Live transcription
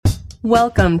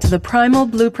Welcome to the Primal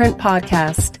Blueprint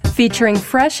podcast, featuring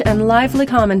fresh and lively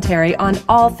commentary on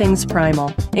all things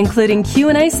primal, including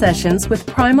Q&A sessions with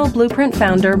Primal Blueprint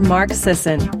founder Mark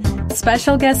Sisson,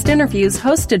 special guest interviews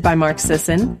hosted by Mark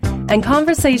Sisson, and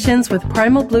conversations with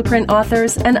Primal Blueprint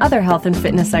authors and other health and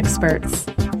fitness experts.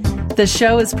 The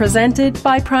show is presented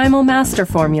by Primal Master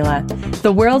Formula,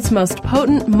 the world's most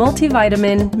potent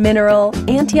multivitamin, mineral,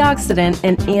 antioxidant,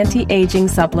 and anti-aging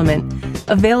supplement,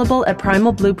 available at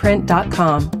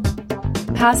primalblueprint.com.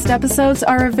 Past episodes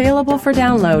are available for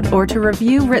download or to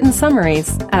review written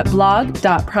summaries at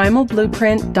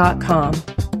blog.primalblueprint.com.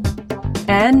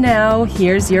 And now,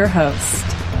 here's your host,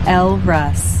 Elle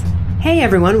Russ. Hey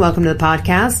everyone, welcome to the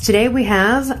podcast. Today we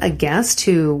have a guest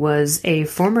who was a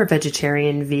former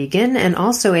vegetarian vegan and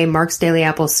also a Mark's Daily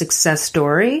Apple success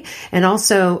story, and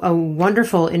also a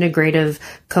wonderful integrative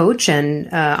coach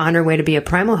and on her way to be a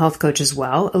primal health coach as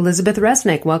well. Elizabeth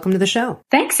Resnick, welcome to the show.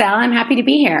 Thanks, Elle. I'm happy to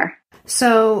be here.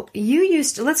 So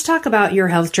let's talk about your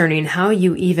health journey and how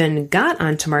you even got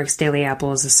onto Mark's Daily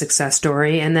Apple as a success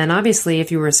story. And then obviously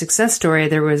if you were a success story,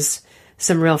 there was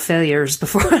some real failures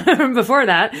before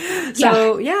that.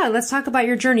 So yeah, let's talk about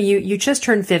your journey. You just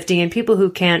turned 50, and people who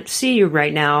can't see you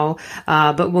right now,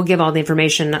 but we'll give all the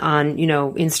information on,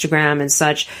 Instagram and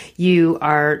such. You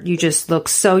just look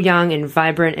so young and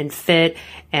vibrant and fit.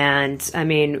 And I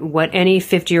mean, what any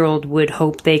 50-year-old would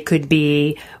hope they could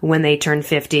be when they turn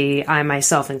 50, I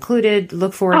myself included,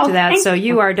 look forward to that. So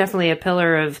you are definitely a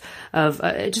pillar of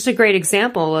just a great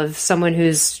example of someone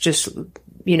who's just,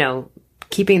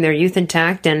 keeping their youth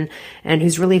intact and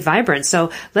who's really vibrant.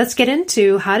 So let's get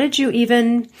into, how did you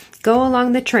even go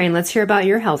along the train? Let's hear about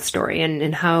your health story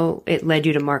and how it led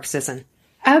you to Mark Sisson.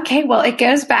 Okay, well, it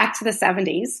goes back to the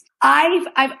 70s.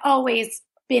 I've always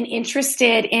been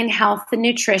interested in health and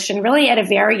nutrition, really at a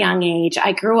very young age.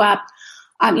 I grew up,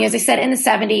 as I said, in the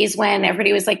 70s when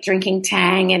everybody was like drinking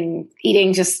Tang and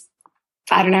eating just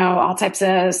all types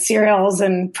of cereals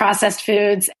and processed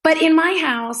foods. But in my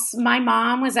house, my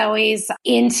mom was always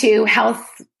into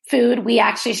health food. We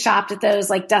actually shopped at those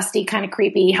like dusty, kind of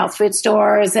creepy health food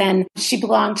stores. And she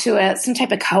belonged to some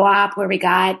type of co-op where we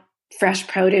got fresh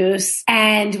produce.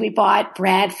 And we bought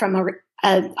bread from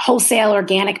a wholesale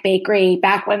organic bakery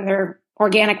back when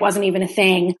organic wasn't even a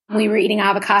thing. We were eating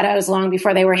avocados long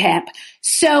before they were hip.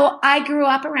 So I grew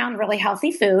up around really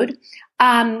healthy food.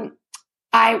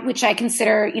 Which I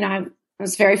consider, I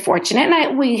was very fortunate,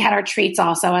 and we had our treats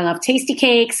also. I love tasty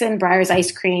cakes and Breyer's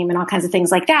ice cream and all kinds of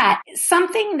things like that.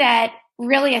 Something that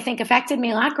really, I think, affected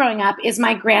me a lot growing up is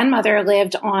my grandmother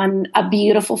lived on a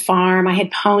beautiful farm. I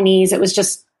had ponies. It was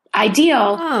just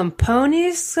ideal.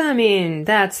 Ponies? I mean,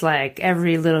 that's like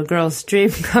every little girl's dream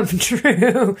come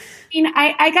true.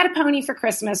 I got a pony for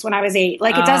Christmas when I was 8.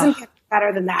 Like, it doesn't get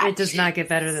better than that. It does not get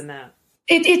better than that.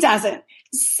 It doesn't.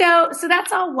 So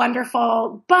that's all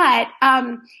wonderful, but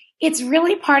it's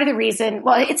really part of the reason,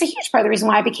 it's a huge part of the reason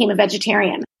why I became a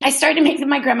vegetarian. I started to make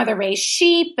my grandmother raise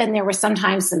sheep, and there were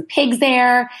sometimes some pigs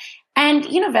there, and,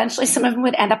 eventually some of them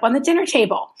would end up on the dinner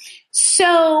table.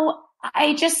 So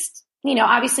I just,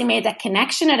 obviously made that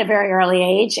connection at a very early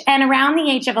age, and around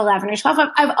the age of 11 or 12,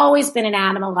 I've always been an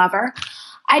animal lover.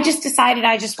 I just decided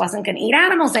I just wasn't going to eat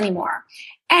animals anymore.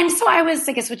 And so I was,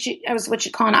 what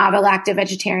you call an ovo-lacto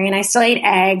vegetarian. I still ate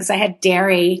eggs. I had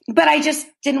dairy, but I just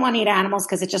didn't want to eat animals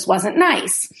because it just wasn't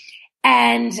nice.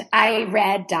 And I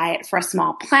read Diet for a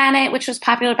Small Planet, which was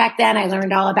popular back then. I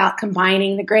learned all about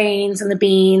combining the grains and the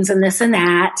beans and this and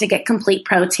that to get complete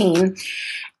protein.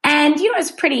 And, I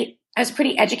was a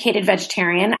pretty educated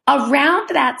vegetarian. Around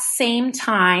that same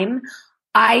time,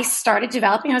 I started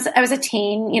developing, I was a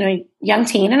teen, young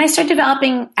teen, and I started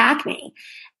developing acne.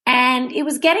 And it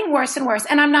was getting worse and worse.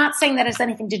 And I'm not saying that has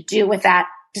anything to do with that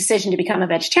decision to become a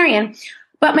vegetarian,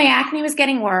 but my acne was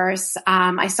getting worse.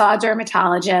 I saw a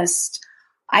dermatologist.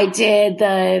 I did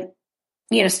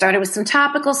started with some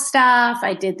topical stuff.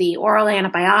 I did the oral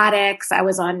antibiotics. I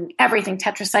was on everything,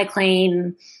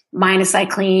 tetracycline,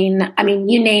 minocycline. I mean,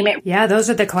 you name it. Yeah, those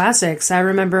are the classics. I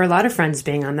remember a lot of friends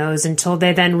being on those until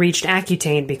they then reached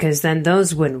Accutane, because then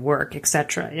those wouldn't work,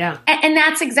 etc. Yeah. And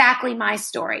that's exactly my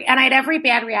story. And I had every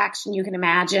bad reaction you can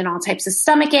imagine, all types of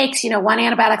stomach aches. One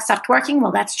antibiotic stopped working.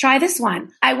 Well, let's try this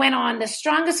one. I went on the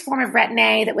strongest form of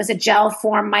Retin-A that was a gel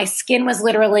form. My skin was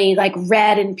literally like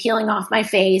red and peeling off my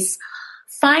face.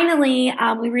 Finally,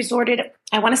 we resorted,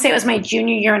 I want to say it was my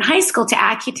junior year in high school, to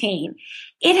Accutane.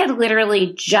 It had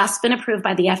literally just been approved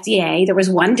by the FDA. There was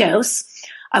one dose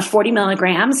of 40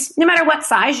 milligrams, no matter what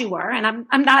size you were. And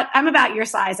I'm about your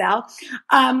size, Elle.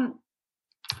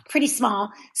 Pretty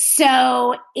small.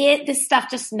 So this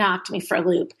stuff just knocked me for a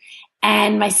loop.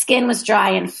 and my skin was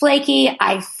dry and flaky.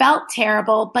 I felt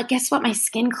terrible, but guess what? My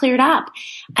skin cleared up,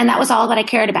 and that was all that I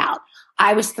cared about.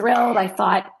 I was thrilled. I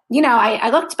thought, I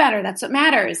looked better. That's what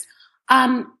matters.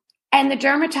 And the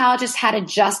dermatologist had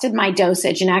adjusted my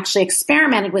dosage and actually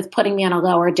experimented with putting me on a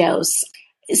lower dose.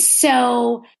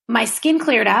 So my skin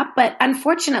cleared up, but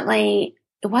unfortunately,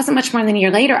 it wasn't much more than a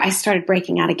year later, I started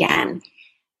breaking out again,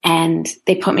 and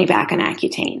they put me back on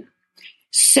Accutane.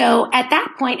 So at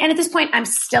that point, and at this point, I'm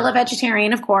still a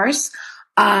vegetarian, of course.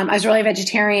 I was really a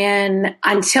vegetarian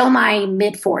until my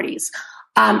mid-40s.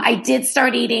 I did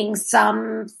start eating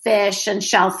some fish and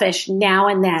shellfish now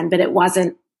and then, but it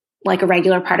wasn't like a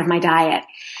regular part of my diet.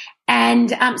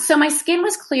 And so my skin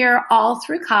was clear all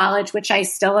through college, which I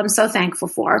still am so thankful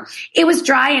for. It was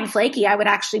dry and flaky. I would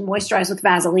actually moisturize with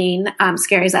Vaseline,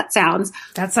 scary as that sounds.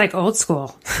 That's like old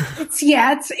school.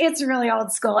 It's really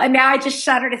old school. And now I just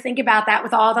shudder to think about that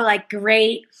with all the like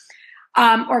great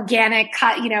organic,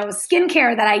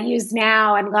 skincare that I use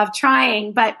now and love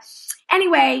trying. But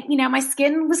anyway, my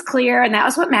skin was clear, and that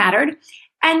was what mattered.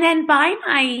 And then by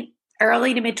my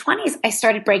early to mid-20s, I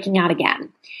started breaking out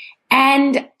again.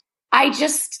 And I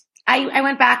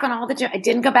went back on I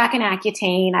didn't go back on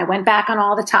Accutane. I went back on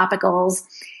all the topicals,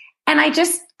 and I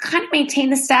just kind of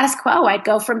maintained the status quo. I'd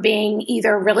go from being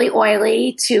either really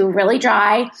oily to really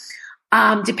dry,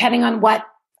 depending on what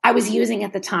I was using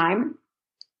at the time.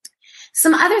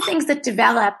 Some other things that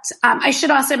developed, I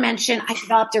should also mention, I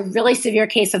developed a really severe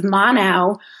case of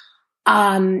mono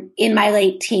in my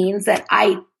late teens that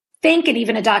I think, and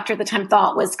even a doctor at the time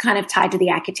thought was kind of tied to the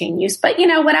Accutane use, but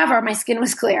whatever, my skin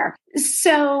was clear.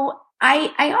 So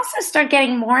I also started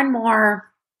getting more and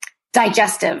more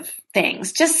digestive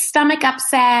things, just stomach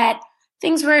upset.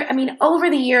 Things were, over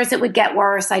the years it would get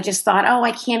worse. I just thought,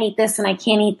 I can't eat this and I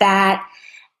can't eat that.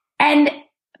 And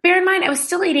bear in mind, I was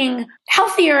still eating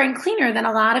healthier and cleaner than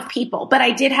a lot of people, but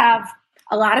I did have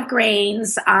a lot of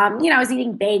grains. I was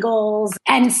eating bagels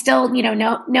and still,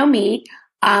 no meat.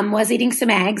 Was eating some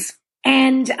eggs,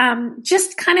 and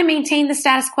just kind of maintained the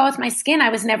status quo with my skin. I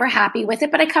was never happy with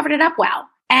it, but I covered it up well.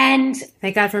 And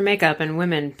thank God for makeup and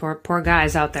women, poor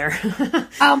guys out there.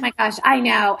 Oh my gosh, I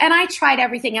know. And I tried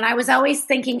everything, and I was always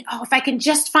thinking, if I can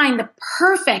just find the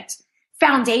perfect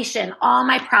foundation, all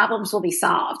my problems will be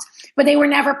solved. But they were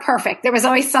never perfect. There was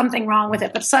always something wrong with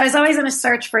it. But so I was always in a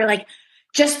search for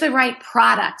just the right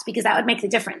product, because that would make the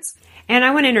difference. And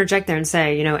I want to interject there and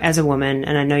say, as a woman,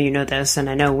 and I know you know this, and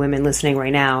I know women listening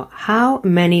right now, how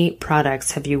many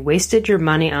products have you wasted your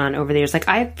money on over the years? Like,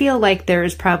 I feel like there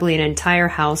is probably an entire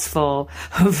house full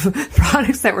of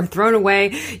products that were thrown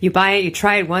away. You buy it, you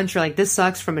try it once, you're like, this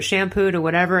sucks, from a shampoo to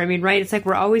whatever. Right? It's like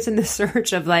we're always in the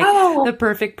search of the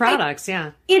perfect products.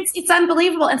 Yeah. It's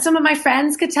unbelievable. And some of my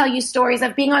friends could tell you stories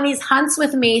of being on these hunts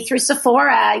with me through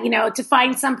Sephora, to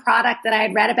find some product that I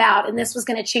had read about, and this was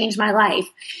going to change my life.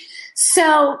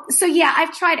 So yeah,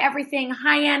 I've tried everything,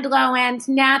 high end, low end,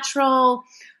 natural,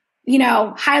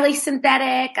 highly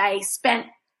synthetic. I spent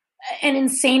an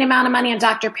insane amount of money on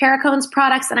Dr. Pericone's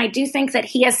products, and I do think that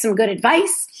he has some good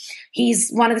advice. He's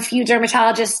one of the few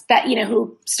dermatologists that,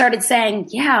 who started saying,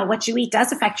 yeah, what you eat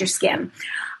does affect your skin.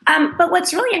 But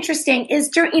what's really interesting is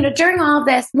during all of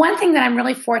this, one thing that I'm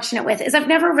really fortunate with is I've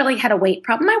never really had a weight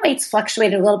problem. My weight's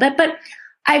fluctuated a little bit, but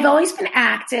I've always been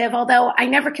active, although I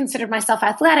never considered myself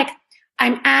athletic.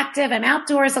 I'm active. I'm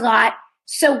outdoors a lot.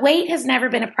 So weight has never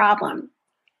been a problem.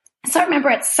 So I remember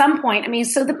at some point,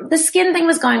 so the skin thing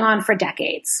was going on for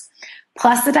decades,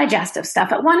 plus the digestive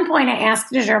stuff. At one point, I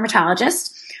asked a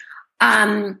dermatologist,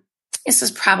 this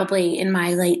was probably in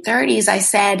my late 30s. I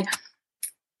said,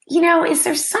 is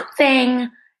there something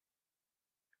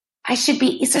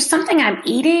I'm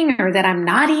eating or that I'm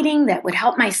not eating that would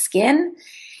help my skin?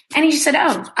 And he said,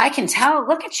 I can tell.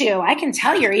 Look at you. I can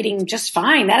tell you're eating just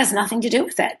fine. That has nothing to do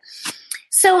with it.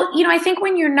 So, I think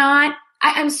when you're not,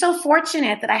 I'm so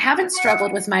fortunate that I haven't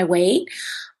struggled with my weight,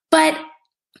 but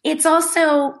it's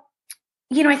also,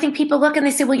 I think people look and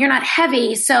they say, well, you're not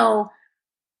heavy, so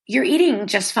you're eating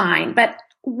just fine. But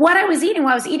what I was eating,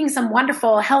 while I was eating some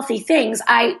wonderful, healthy things,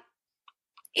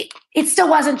 it still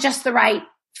wasn't just the right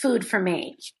food for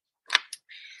me.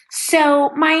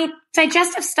 So my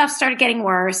digestive stuff started getting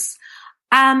worse.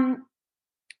 I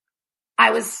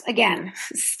was, again,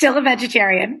 still a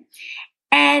vegetarian.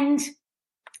 And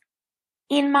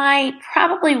in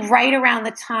probably right around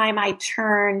the time I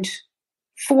turned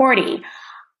 40,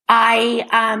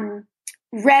 I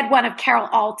read one of Carol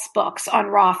Alt's books on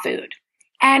raw food.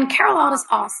 And Carol Alt is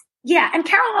awesome. Yeah, and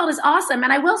Carol Alt is awesome.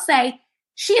 And I will say,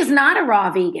 she is not a raw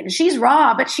vegan. She's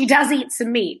raw, but she does eat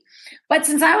some meat. But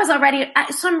since I was already,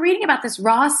 so I'm reading about this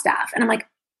raw stuff, and I'm like,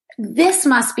 this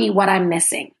must be what I'm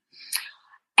missing.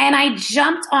 And I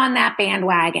jumped on that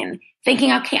bandwagon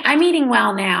thinking, okay, I'm eating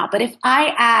well now, but if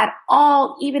I add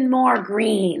even more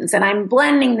greens and I'm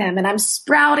blending them and I'm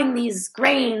sprouting these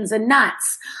grains and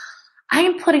nuts, I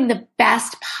am putting the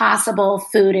best possible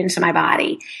food into my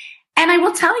body. And I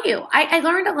will tell you, I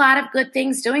learned a lot of good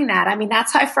things doing that. I mean,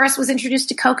 that's how I first was introduced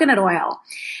to coconut oil.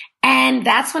 And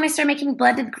that's when I started making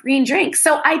blended green drinks.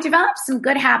 So I developed some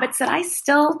good habits that I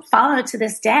still follow to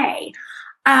this day.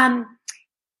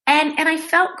 And I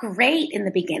felt great in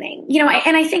the beginning,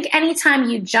 and I think anytime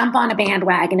you jump on a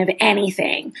bandwagon of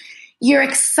anything, you're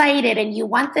excited and you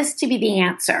want this to be the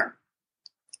answer.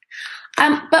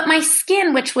 But my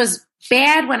skin, which was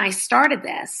bad when I started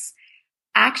this,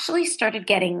 actually started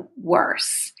getting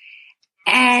worse.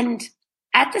 And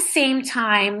at the same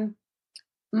time,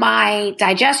 my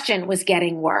digestion was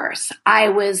getting worse. I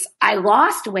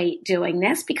lost weight doing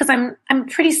this because I'm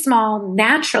pretty small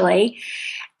naturally.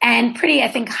 And pretty, I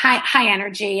think, high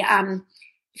energy.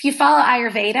 If you follow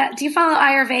Ayurveda, do you follow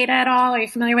Ayurveda at all? Are you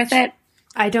familiar with it?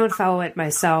 I don't follow it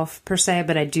myself per se,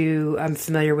 but I'm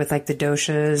familiar with like the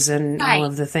doshas and all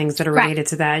of the things that are related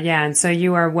to that. Yeah. And so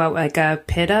you are what, like a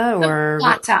Pitta or?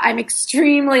 Vata. I'm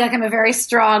I'm a very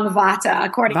strong Vata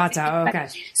according to Vata. Okay.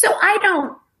 So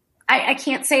I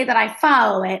can't say that I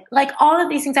follow it. Like all of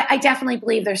these things, I definitely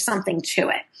believe there's something to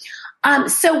it.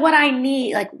 So what I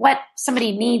need, like what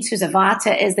somebody needs who's a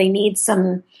Vata is they need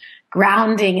some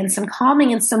grounding and some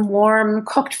calming and some warm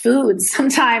cooked foods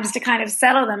sometimes to kind of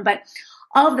settle them. But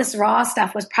all of this raw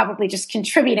stuff was probably just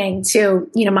contributing to,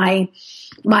 my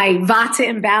Vata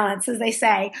imbalance, as they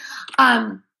say.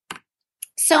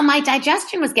 So my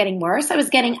digestion was getting worse. I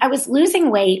was losing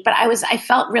weight, but I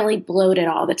felt really bloated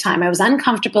all the time. I was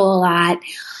uncomfortable a lot.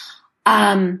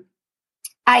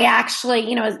 I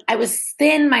actually, I was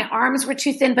thin, my arms were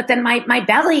too thin, but then my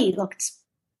belly looked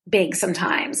big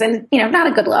sometimes and, not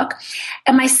a good look.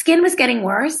 And my skin was getting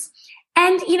worse.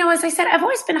 And, as I said, I've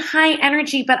always been high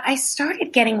energy, but I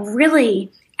started getting really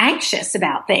anxious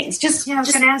about things. I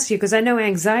was going to ask you, because I know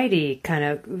anxiety kind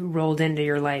of rolled into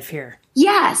your life here.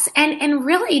 Yes. And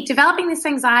really developing this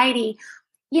anxiety,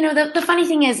 the funny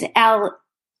thing is, Elle,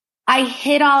 I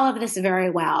hid all of this very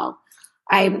well.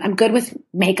 I'm good with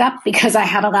makeup because I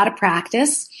had a lot of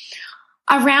practice.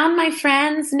 Around my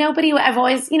friends, I've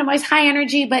always high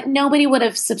energy, but nobody would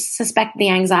have suspected the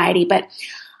anxiety. But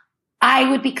I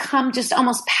would become just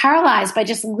almost paralyzed by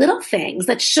just little things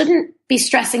that shouldn't be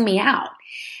stressing me out,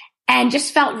 and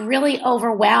just felt really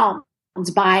overwhelmed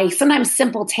by sometimes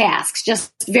simple tasks,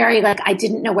 just very like I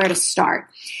didn't know where to start.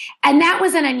 And that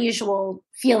was an unusual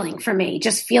feeling for me,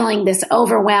 just feeling this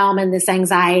overwhelm and this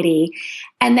anxiety.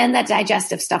 And then the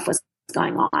digestive stuff was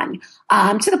going on,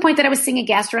 to the point that I was seeing a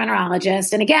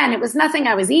gastroenterologist. And again, it was nothing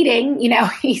I was eating,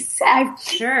 he said.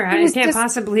 Sure. It can't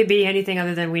possibly be anything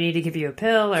other than we need to give you a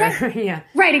pill or, yeah.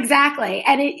 Right, exactly.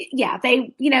 And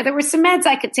there were some meds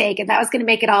I could take and that was going to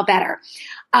make it all better.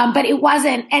 But it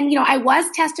wasn't. And, I was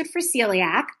tested for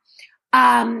celiac,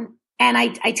 and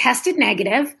I tested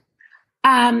negative.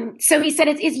 So he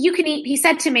said, you can eat, he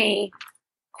said to me,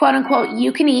 quote unquote,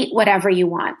 you can eat whatever you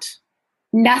want.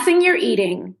 Nothing you're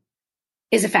eating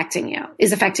is affecting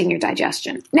your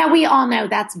digestion. Now we all know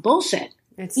that's bullshit.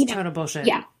 It's total bullshit.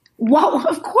 Yeah. Well,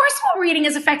 of course what we're eating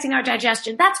is affecting our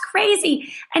digestion. That's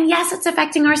crazy. And yes, it's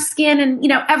affecting our skin and,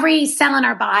 every cell in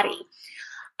our body.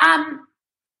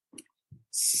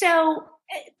 So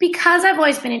because I've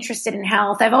always been interested in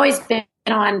health, I've always been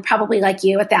on probably like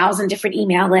you, 1,000 different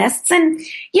email lists. And,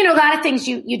 a lot of things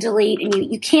you delete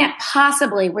and you can't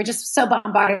possibly, we're just so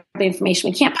bombarded with information.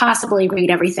 We can't possibly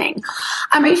read everything.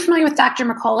 Are you familiar with Dr.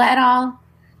 Mercola at all?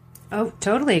 Oh,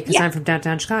 totally. Because I'm from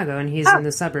downtown Chicago and he's in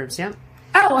the suburbs. Yeah.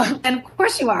 Oh, well, then of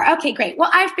course you are. Okay, great. Well,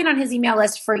 I've been on his email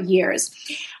list for years.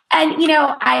 And,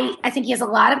 I think he has a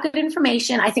lot of good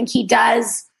information. I think he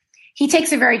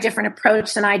takes a very different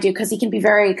approach than I do because he can be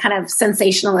very kind of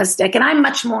sensationalistic. And I'm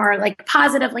much more like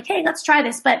positive, like, hey, let's try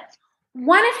this. But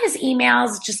one of his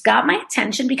emails just got my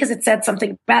attention because it said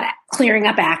something about clearing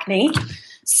up acne.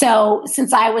 So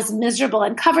since I was miserable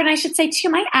and covered, and I should say too,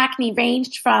 my acne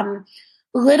ranged from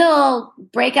little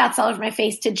breakouts all over my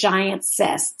face to giant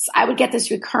cysts. I would get this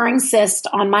recurring cyst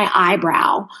on my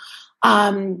eyebrow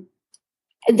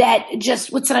that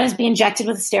just would sometimes be injected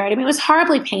with a steroid. I mean, it was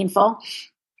horribly painful.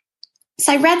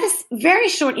 So I read this very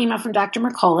short email from Dr.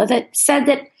 Mercola that said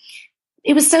that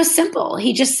it was so simple.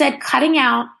 He just said cutting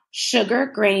out sugar,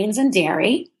 grains, and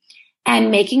dairy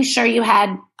and making sure you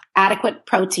had adequate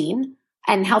protein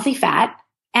and healthy fat,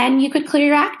 and you could clear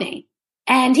your acne.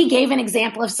 And he gave an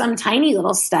example of some tiny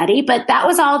little study, but that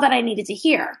was all that I needed to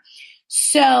hear.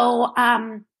 So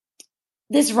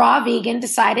this raw vegan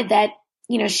decided that,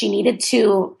 she needed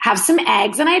to have some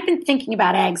eggs. And I had been thinking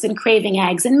about eggs and craving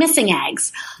eggs and missing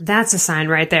eggs. That's a sign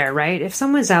right there, right? If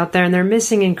someone's out there and they're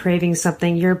missing and craving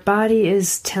something, your body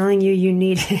is telling you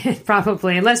need it,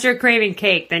 probably. Unless you're craving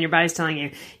cake, then your body's telling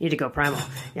you need to go primal.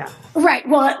 Yeah. Right.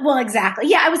 Well, exactly.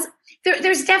 Yeah,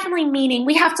 there's definitely meaning.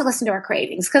 We have to listen to our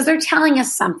cravings because they're telling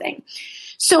us something.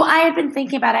 So I had been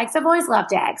thinking about eggs. I've always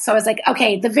loved eggs. So I was like,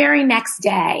 okay, the very next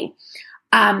day,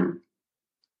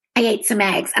 I ate some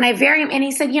eggs and and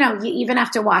he said, you even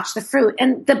have to watch the fruit.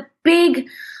 And the big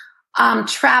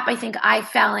trap I think I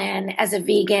fell in as a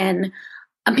vegan,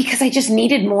 because I just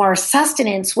needed more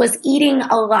sustenance, was eating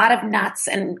a lot of nuts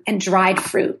and dried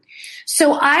fruit.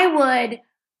 So I would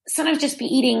sometimes just be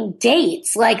eating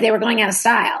dates like they were going out of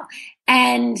style.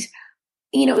 And,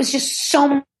 it was just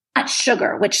so much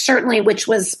sugar, which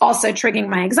was also triggering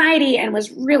my anxiety and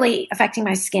was really affecting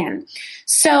my skin.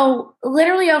 So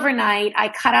literally overnight, I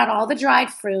cut out all the dried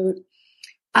fruit.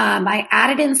 I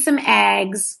added in some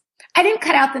eggs. I didn't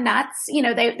cut out the nuts.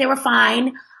 They were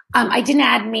fine. I didn't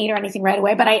add meat or anything right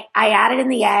away, but I added in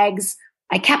the eggs.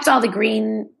 I kept all the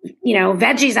green,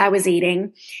 veggies I was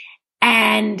eating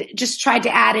and just tried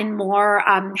to add in more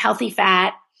healthy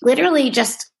fat, literally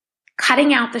just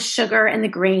cutting out the sugar and the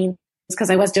greens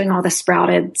because I was doing all the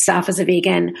sprouted stuff as a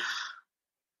vegan.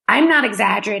 I'm not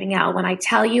exaggerating, Elle, when I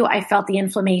tell you I felt the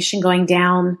inflammation going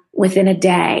down within a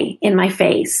day in my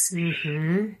face.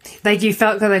 Mm-hmm. Like you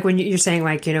felt like when you're saying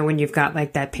like, when you've got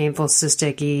like that painful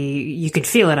cystic, you can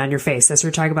feel it on your face. That's what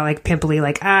we're talking about, like pimply,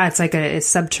 like, it's like a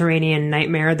subterranean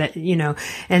nightmare that,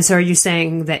 and so are you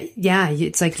saying that, yeah,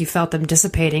 it's like you felt them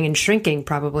dissipating and shrinking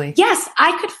probably? Yes,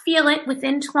 I could feel it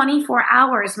within 24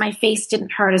 hours. My face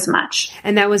didn't hurt as much.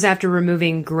 And that was after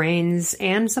removing grains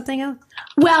and something else?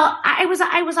 Well,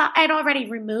 I'd already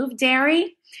removed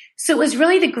dairy. So it was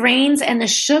really the grains and the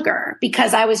sugar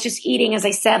because I was just eating, as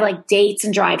I said, like dates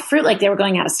and dried fruit, like they were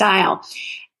going out of style.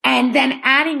 And then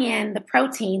adding in the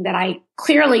protein that I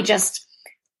clearly just,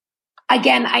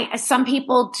 again, some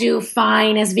people do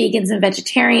fine as vegans and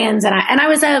vegetarians. And I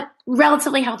was a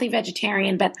relatively healthy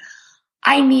vegetarian, but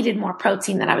I needed more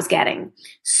protein than I was getting.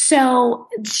 So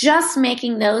just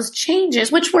making those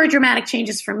changes, which were dramatic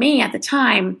changes for me at the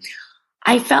time,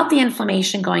 I felt the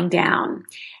inflammation going down.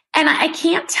 And I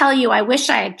can't tell you, I wish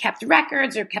I had kept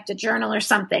records or kept a journal or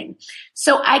something.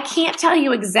 So I can't tell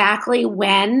you exactly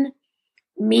when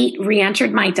meat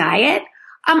re-entered my diet.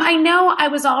 I know I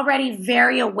was already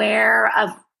very aware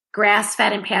of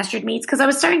grass-fed and pastured meats because I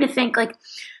was starting to think like,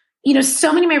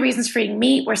 so many of my reasons for eating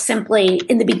meat were simply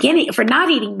in the beginning, for not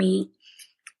eating meat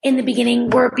in the beginning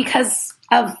were because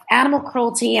of animal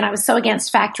cruelty and I was so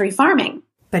against factory farming.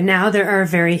 But now there are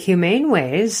very humane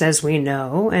ways, as we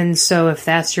know. And so if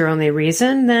that's your only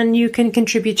reason, then you can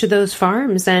contribute to those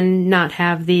farms and not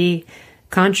have the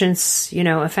conscience,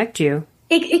 affect you.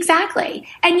 Exactly.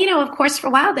 And, of course, for a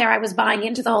while there, I was buying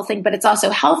into the whole thing, but it's also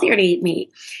healthier to eat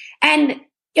meat. And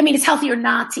it's healthier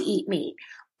not to eat meat.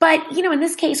 But, in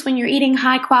this case, when you're eating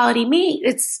high quality meat,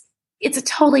 it's a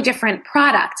totally different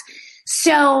product.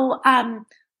 So,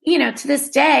 to this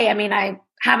day, I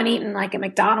haven't eaten like a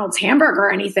McDonald's hamburger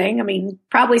or anything.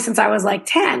 Probably since I was like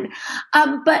 10.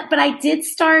 But I did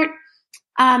start,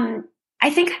 I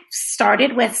think I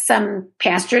started with some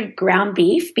pastured ground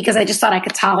beef because I just thought I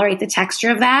could tolerate the texture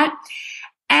of that.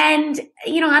 And,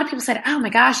 a lot of people said, oh my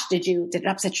gosh, did it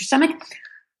upset your stomach?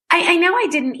 I know I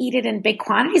didn't eat it in big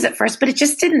quantities at first, but it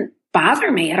just didn't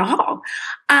bother me at all.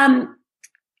 And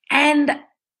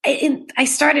I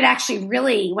started actually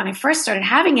really, when I first started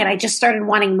having it, I just started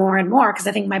wanting more and more because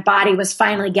I think my body was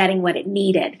finally getting what it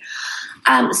needed.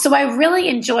 So I really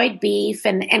enjoyed beef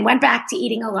and went back to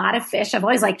eating a lot of fish. I've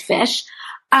always liked fish.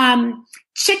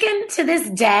 Chicken to this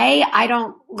day, I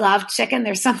don't love chicken.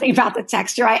 There's something about the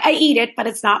texture. I eat it, but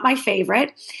it's not my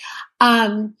favorite.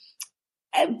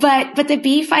 But the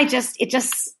beef, it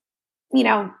just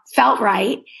felt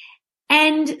right.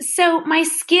 And so my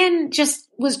skin just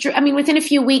was, within a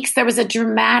few weeks, there was a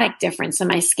dramatic difference in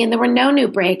my skin. There were no new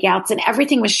breakouts and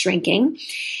everything was shrinking.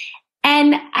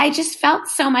 And I just felt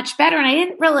so much better. And I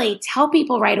didn't really tell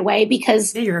people right away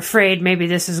because you're afraid maybe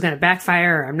this is going to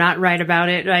backfire or I'm not right about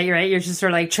it. Right. You're just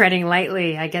sort of like treading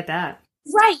lightly. I get that.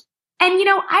 Right. And,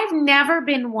 I've never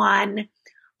been one.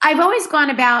 I've always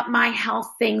gone about my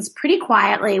health things pretty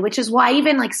quietly, which is why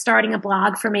even like starting a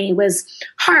blog for me was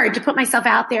hard to put myself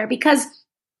out there because,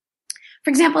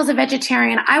 for example, as a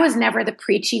vegetarian, I was never the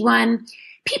preachy one.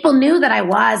 People knew that I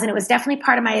was, and it was definitely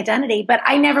part of my identity, but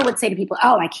I never would say to people,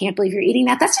 oh, I can't believe you're eating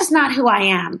that. That's just not who I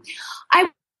am. I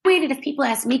waited. If people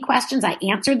asked me questions, I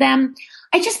answered them.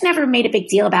 I just never made a big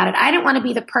deal about it. I didn't want to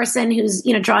be the person who's,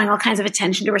 drawing all kinds of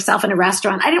attention to herself in a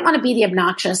restaurant. I didn't want to be the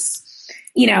obnoxious,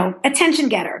 attention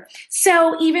getter.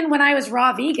 So even when I was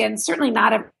raw vegan, certainly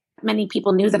not many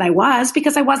people knew that I was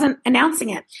because I wasn't announcing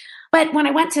it. But when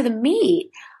I went to the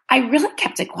meet, I really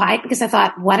kept it quiet because I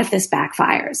thought, what if this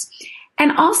backfires?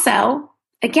 And also,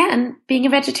 again, being a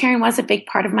vegetarian was a big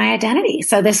part of my identity.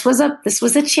 So this was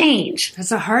a change.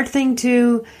 It's a hard thing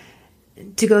to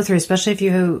go through, especially if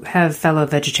you have fellow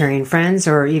vegetarian friends,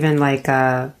 or even like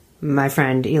my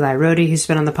friend Eli Rohde, who's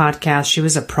been on the podcast. She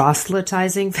was a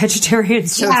proselytizing vegetarian,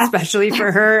 so especially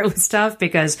for her, it was tough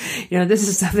because, this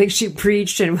is something she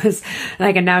preached and was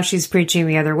like, and now she's preaching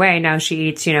the other way. Now she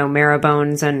eats, marrow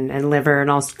bones and liver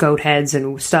and all goat heads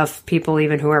and stuff people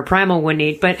even who are primal wouldn't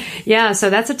eat. But yeah,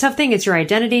 so that's a tough thing. It's your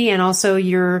identity, and also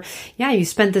you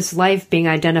spent this life being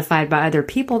identified by other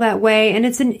people that way, and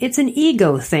it's an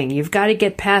ego thing. You've got to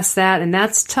get past that, and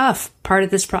that's tough part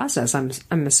of this process,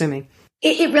 I'm assuming.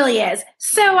 It really is.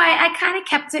 So I kind of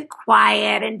kept it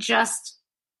quiet and just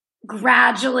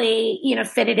gradually,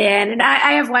 fit it in. And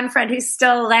I have one friend who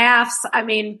still laughs. I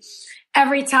mean,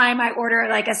 every time I order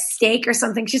like a steak or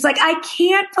something, she's like, I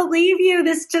can't believe you.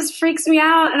 This just freaks me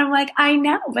out. And I'm like, I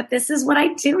know, but this is what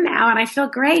I do now. And I feel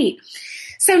great.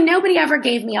 So nobody ever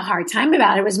gave me a hard time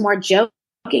about it. It was more joking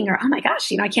or, oh my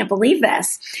gosh, I can't believe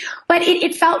this. But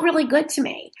it felt really good to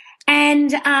me.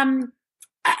 And,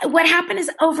 what happened is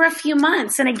over a few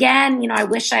months, and again, I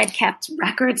wish I had kept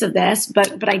records of this,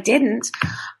 but I didn't.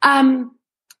 I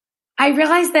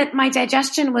realized that my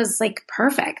digestion was like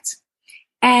perfect,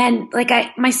 and like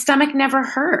my stomach never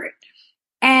hurt,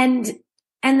 and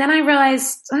then I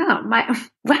realized,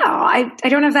 I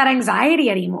don't have that anxiety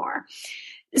anymore.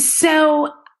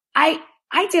 So I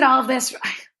did all of this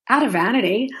out of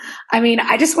vanity. I mean,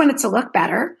 I just wanted to look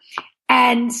better,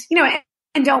 and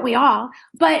and don't we all?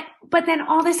 But then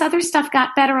all this other stuff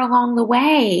got better along the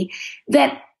way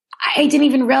that I didn't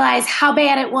even realize how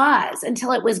bad it was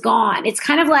until it was gone. It's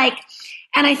kind of like,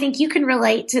 and I think you can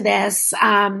relate to this,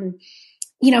 from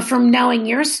knowing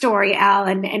your story, Elle,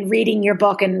 and reading your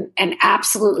book and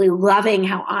absolutely loving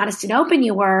how honest and open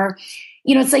you were.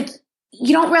 It's like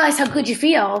you don't realize how good you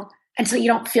feel until you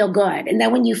don't feel good. And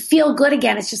then when you feel good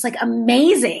again, it's just like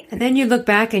amazing. And then you look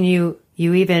back and you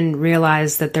even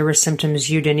realize that there were symptoms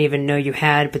you didn't even know you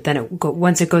had, but then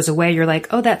once it goes away, you're like,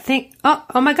 oh, that thing,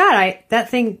 oh my God,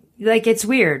 that thing, like, it's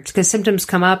weird because symptoms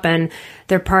come up and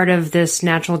they're part of this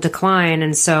natural decline.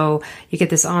 And so you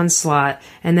get this onslaught.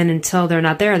 And then until they're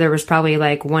not there was probably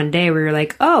like one day where you're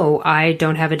like, oh, I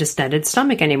don't have a distended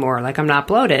stomach anymore. Like, I'm not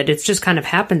bloated. It just kind of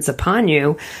happens upon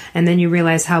you. And then you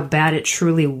realize how bad it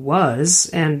truly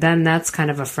was. And then that's kind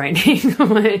of a frightening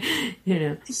way,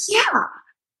 Yeah.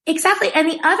 Exactly.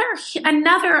 And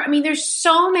there's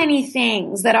so many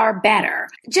things that are better.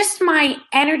 Just my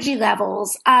energy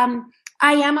levels.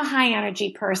 I am a high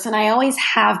energy person. I always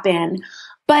have been,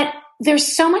 but they're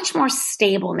so much more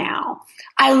stable now.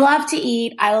 I love to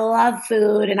eat. I love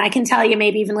food. And I can tell you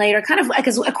maybe even later, kind of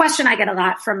because a question I get a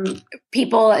lot from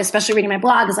people, especially reading my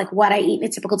blog, is like what I eat in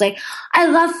a typical day. I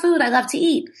love food. I love to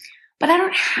eat, but I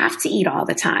don't have to eat all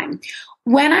the time.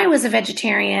 When I was a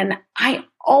vegetarian, I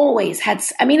always had,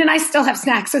 and I still have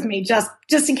snacks with me just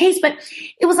in case, but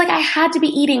it was like I had to be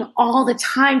eating all the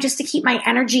time just to keep my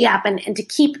energy up and to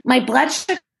keep my blood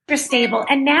sugar stable.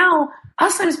 And now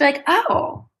I'll sometimes be like,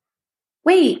 oh,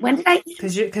 wait, when did I eat?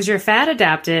 Because you're fat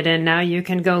adapted, and now you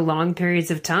can go long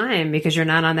periods of time because you're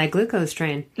not on that glucose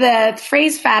train. The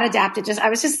phrase fat adapted, I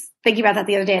was just thinking about that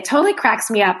the other day. It totally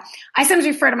cracks me up. I sometimes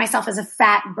refer to myself as a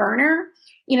fat burner.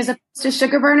 As opposed to a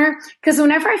sugar burner. Because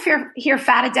whenever I hear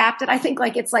fat adapted, I think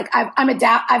like it's like I've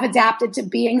adapted to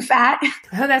being fat.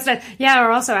 Oh, that's not, yeah.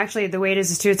 Or also actually the way it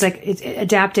is too, it's like it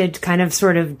adapted kind of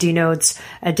sort of denotes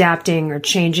adapting or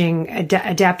changing,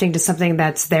 adapting to something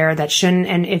that's there that shouldn't.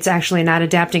 And it's actually not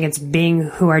adapting. It's being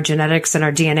who our genetics and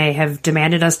our DNA have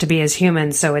demanded us to be as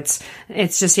humans. So it's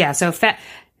just, yeah. So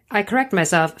I correct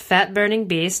myself. Fat burning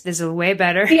beast is a way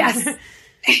better. Yes.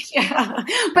 Yeah,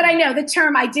 but I know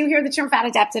I do hear the term fat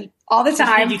adapted all the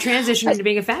time. And you transition into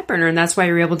being a fat burner, and that's why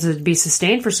you're able to be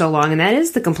sustained for so long. And that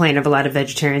is the complaint of a lot of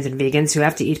vegetarians and vegans who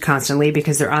have to eat constantly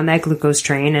because they're on that glucose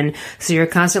train. And so you're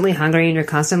constantly hungry and you're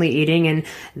constantly eating, and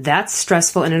that's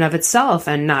stressful in and of itself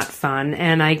and not fun.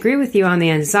 And I agree with you on the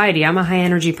anxiety. I'm a high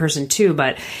energy person too,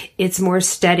 but it's more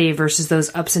steady versus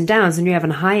those ups and downs. And you have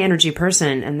a high energy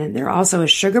person, and then they're also a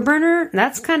sugar burner.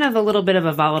 That's kind of a little bit of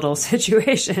a volatile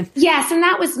situation. Yes, and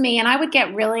that was me. And I could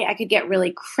get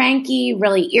really cranky,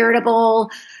 really irritable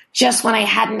just when I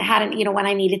hadn't, when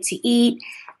I needed to eat.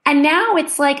 And now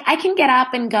it's like I can get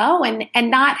up and go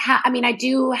and not have, I mean, I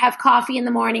do have coffee in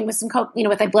the morning with some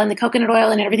I blend the coconut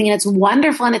oil and everything, and it's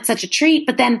wonderful and it's such a treat.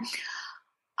 But then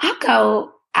I'll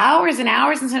go hours and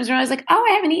hours and sometimes realize like, oh,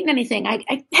 I haven't eaten anything.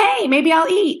 Hey, maybe I'll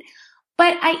eat.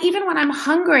 But even when I'm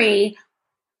hungry,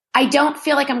 I don't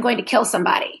feel like I'm going to kill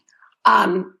somebody. I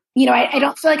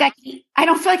don't feel like I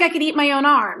don't feel like I could eat my own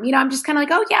arm. I'm just kind of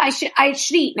like, oh yeah, I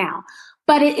should eat now.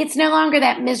 But it's no longer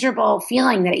that miserable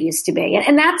feeling that it used to be.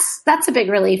 And that's a big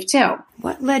relief too.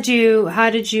 How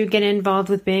did you get involved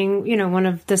with being, one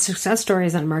of the success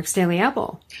stories on Mark's Daily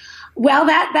Apple? Well,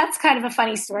 that's kind of a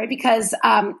funny story because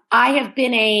I have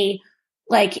been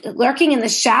lurking in the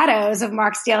shadows of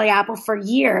Mark's Daily Apple for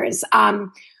years.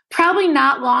 Probably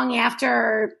not long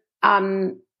after,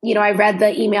 I read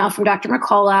the email from Dr.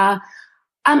 Mercola.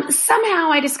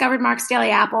 Somehow I discovered Mark's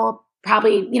Daily Apple,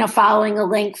 probably, following a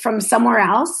link from somewhere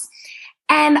else.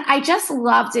 And I just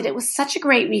loved it. It was such a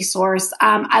great resource.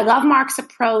 I love Mark's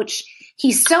approach.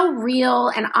 He's so real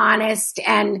and honest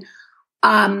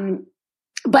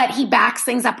but he backs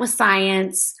things up with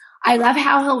science. I love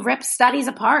how he'll rip studies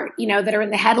apart, that are in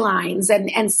the headlines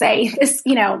and say this,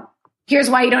 here's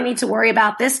why you don't need to worry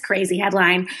about this crazy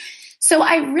headline. So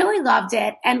I really loved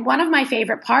it. And one of my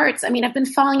favorite parts, I've been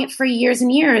following it for years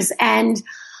and years. And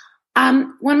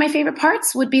one of my favorite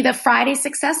parts would be the Friday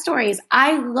success stories.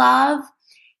 I love,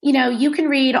 you can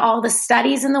read all the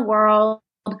studies in the world,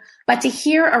 but to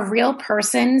hear a real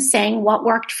person saying what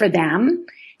worked for them,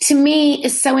 to me,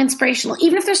 is so inspirational.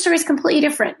 Even if their story is completely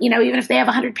different, even if they have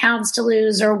 100 pounds to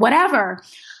lose or whatever,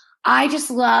 I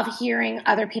just love hearing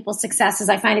other people's successes.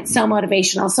 I find it so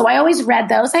motivational. So I always read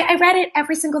those. I read it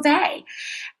every single day.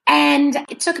 And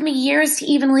it took me years to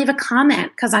even leave a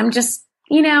comment because I'm just,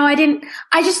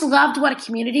 I just loved what a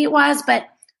community it was, but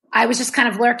I was just kind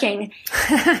of lurking.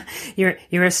 You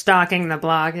were stalking the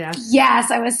blog, yeah.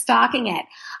 Yes, I was stalking it.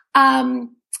 I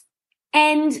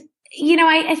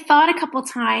thought a couple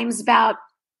times about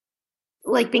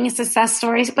like being a success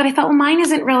story, but I thought, well, mine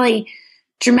isn't really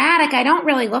dramatic. I don't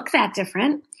really look that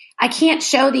different. I can't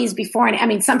show these before.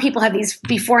 And some people have these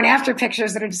before and after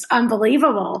pictures that are just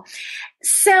unbelievable.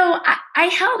 So I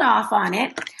held off on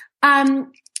it.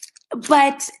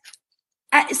 But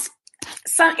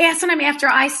sometime after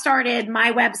I started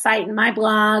my website and my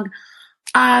blog,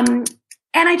 and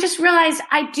I just realized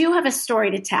I do have a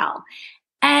story to tell.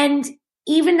 And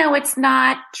even though it's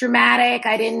not dramatic,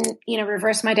 I didn't,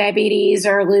 reverse my diabetes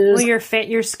or lose. Well, your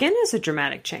skin is a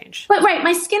dramatic change. But right,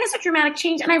 my skin is a dramatic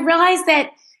change. And I realized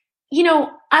that,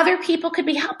 other people could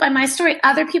be helped by my story.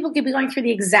 Other people could be going through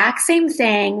the exact same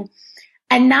thing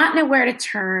and not know where to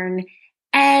turn.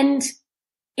 And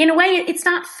in a way, it's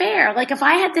not fair. Like if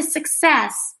I had this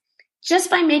success just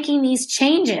by making these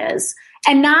changes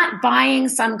and not buying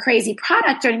some crazy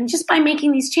product or just by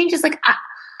making these changes, like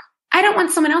I don't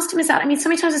want someone else to miss out. So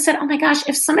many times I said, oh my gosh,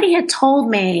 if somebody had told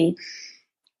me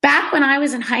back when I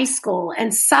was in high school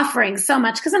and suffering so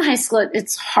much, because in high school,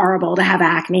 it's horrible to have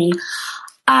acne.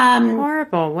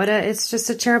 Horrible. It's just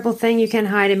a terrible thing you can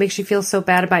hide. It makes you feel so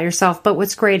bad about yourself. But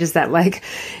what's great is that like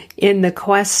in the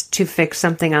quest to fix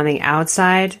something on the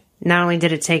outside, not only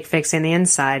did it take fixing the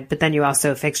inside, but then you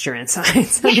also fixed your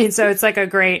insides. So it's like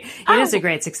it is a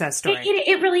great success story.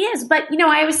 It really is. But,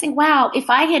 I always think, wow, if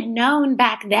I had known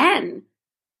back then,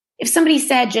 if somebody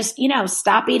said just,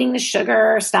 stop eating the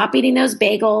sugar, stop eating those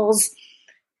bagels,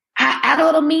 add a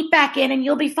little meat back in and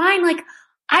you'll be fine. Like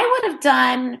I would have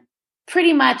done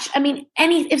pretty much,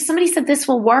 if somebody said this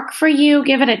will work for you,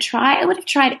 give it a try, I would have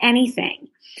tried anything.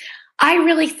 I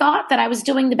really thought that I was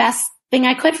doing the best thing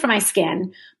I could for my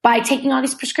skin by taking all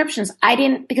these prescriptions. I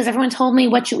didn't, because everyone told me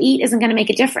what you eat isn't going to make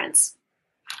a difference.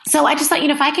 So I just thought,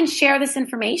 if I can share this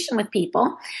information with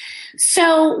people.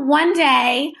 So one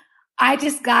day I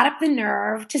just got up the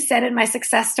nerve to send in my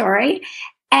success story.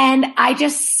 And I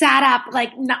just sat up,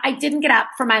 I didn't get up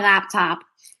from my laptop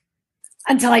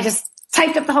until I just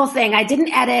typed up the whole thing. I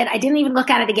didn't edit. I didn't even look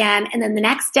at it again. And then the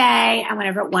next day I went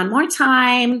over it one more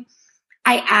time.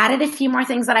 I added a few more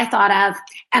things that I thought of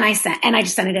and I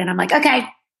just sent it in. I'm like, okay,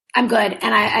 I'm good.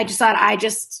 And I just thought, I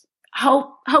just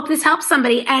hope this helps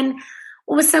somebody. And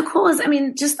what was so cool is,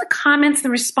 just the comments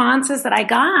and responses that I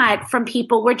got from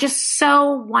people were just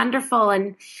so wonderful.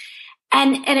 And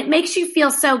it makes you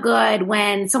feel so good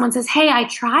when someone says, hey, I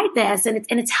tried this and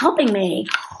it's helping me.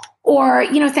 Or,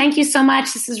 thank you so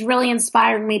much. This is really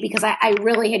inspiring me because I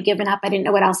really had given up. I didn't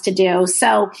know what else to do.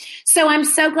 So I'm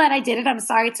so glad I did it. I'm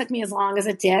sorry it took me as long as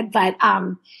it did, but,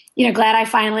 glad I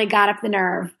finally got up the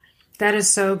nerve. That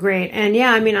is so great. And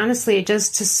yeah, honestly, it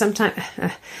just sometimes,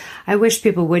 I wish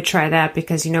people would try that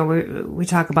because, we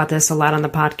talk about this a lot on the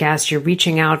podcast. You're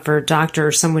reaching out for a doctor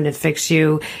or someone to fix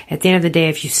you. At the end of the day,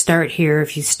 if you start here,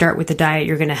 if you start with the diet,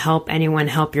 you're going to help anyone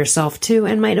help yourself too,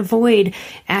 and might avoid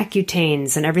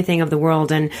Accutanes and everything of the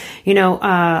world. And,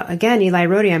 again, Eli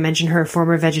Rohde, I mentioned her,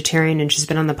 former vegetarian, and she's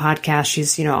been on the podcast.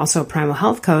 She's, also a Primal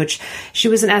Health Coach. She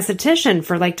was an esthetician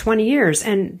for like 20 years,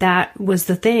 and that was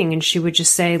the thing. And she would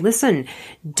just say, listen,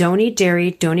 don't eat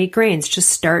dairy, don't eat grains, just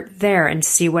start there and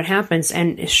see what happens.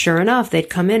 And sure enough, they'd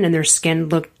come in and their skin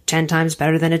looked 10 times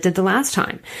better than it did the last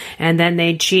time. And then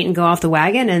they'd cheat and go off the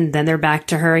wagon, and then they're back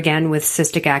to her again with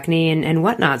cystic acne and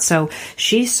whatnot. So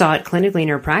she saw it clinically in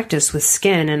her practice with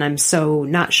skin, and I'm so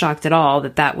not shocked at all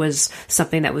that was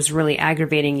something that was really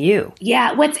aggravating you.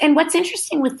 Yeah. What's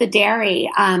interesting with the dairy,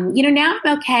 now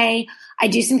I'm okay. I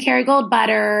do some Kerrygold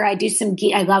butter. I do some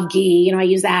ghee. I love ghee. I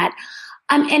use that.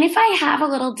 And if I have a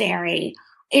little dairy,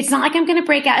 it's not like I'm going to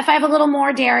break out. If I have a little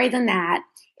more dairy than that,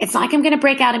 it's not like I'm going to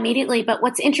break out immediately. But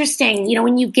what's interesting,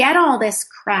 when you get all this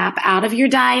crap out of your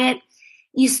diet,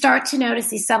 you start to notice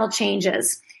these subtle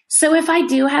changes. So if I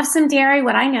do have some dairy,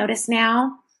 what I notice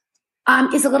now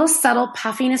is a little subtle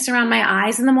puffiness around my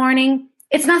eyes in the morning.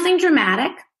 It's nothing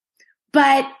dramatic,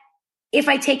 but if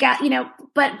I take out,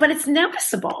 but it's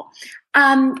noticeable.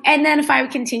 And then if I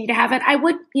would continue to have it,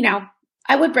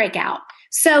 I would break out.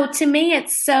 So to me,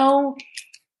 it's so,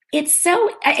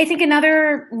 I think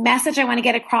another message I want to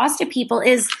get across to people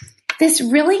is this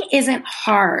really isn't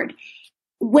hard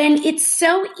when it's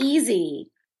so easy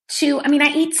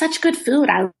I eat such good food.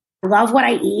 I love what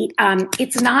I eat.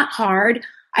 It's not hard.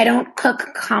 I don't cook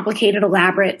complicated,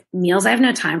 elaborate meals. I have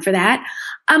no time for that.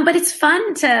 But it's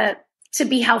fun to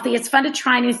be healthy. It's fun to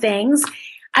try new things.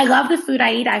 I love the food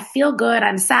I eat. I feel good.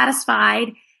 I'm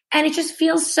satisfied. And it just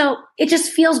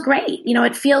feels great.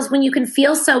 It feels when you can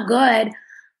feel so good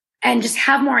and just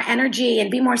have more energy and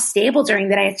be more stable during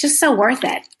the day. It's just so worth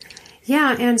it.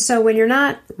 Yeah. And so when you're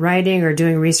not writing or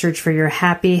doing research for your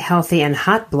Happy, Healthy, and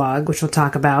Hot blog, which we'll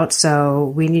talk about,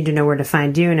 so we need to know where to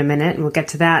find you in a minute, and we'll get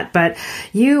to that. But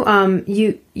you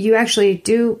actually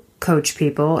do coach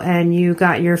people, and you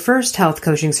got your first health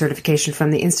coaching certification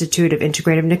from the Institute of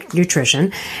Integrative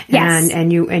Nutrition. Yes.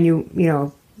 And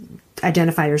you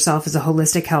identify yourself as a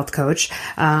holistic health coach.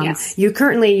 Yes. You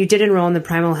did enroll in the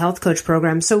Primal Health Coach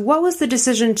Program. So what was the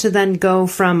decision to then go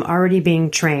from already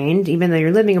being trained, even though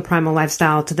you're living a primal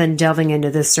lifestyle, to then delving into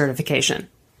this certification?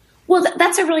 Well,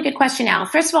 that's a really good question, Elle.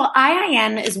 First of all,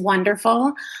 IIN is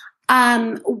wonderful.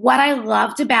 What I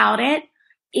loved about it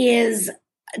is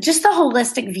just the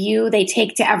holistic view they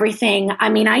take to everything.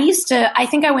 I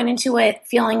think I went into it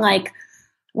feeling like,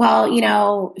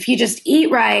 well, if you just eat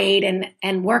right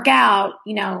and work out,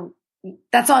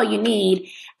 that's all you need.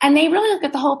 And they really look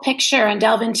at the whole picture and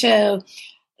delve into,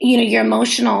 your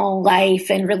emotional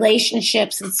life and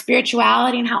relationships and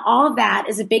spirituality and how all of that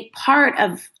is a big part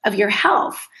of your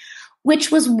health,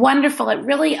 which was wonderful. It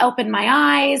really opened my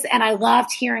eyes, and I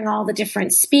loved hearing all the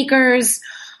different speakers.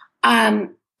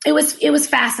 It was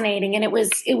fascinating, and it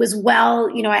was well,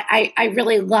 I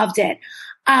really loved it.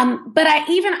 But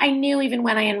I knew even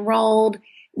when I enrolled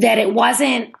that it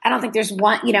wasn't, I don't think there's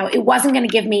one, it wasn't going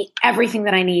to give me everything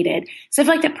that I needed. So I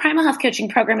feel like the Primal Health Coaching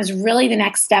Program is really the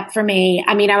next step for me.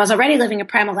 I was already living a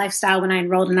primal lifestyle when I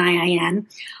enrolled in IIN.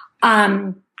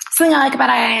 Something I like about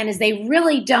IIN is they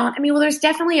really don't, there's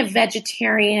definitely a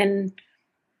vegetarian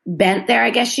bent there, I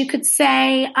guess you could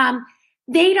say.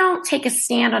 They don't take a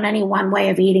stand on any one way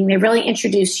of eating. They really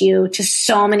introduce you to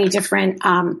so many different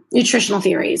nutritional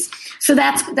theories. So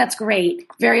that's great.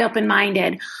 Very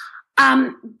open-minded.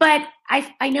 But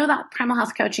I know that Primal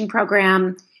Health Coaching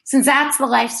Program, since that's the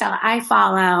lifestyle I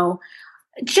follow,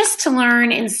 just to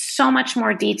learn in so much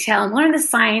more detail and learn the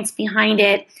science behind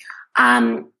it.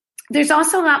 There's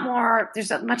also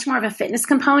there's a much more of a fitness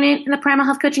component in the Primal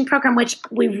Health Coaching Program, which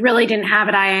we really didn't have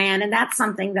at IIN. And that's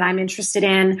something that I'm interested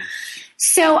in.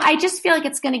 So I just feel like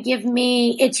it's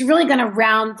really going to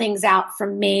round things out for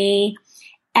me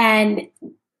and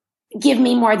give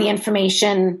me more of the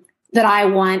information that I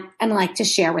want and like to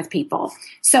share with people.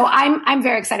 So I'm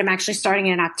very excited. I'm actually starting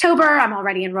in October. I'm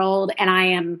already enrolled, and I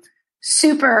am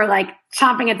super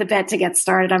chomping at the bit to get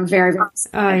started. I'm very, very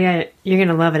excited. Oh yeah, you're going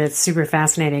to love it. It's super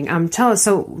fascinating. Tell us,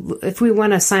 so if we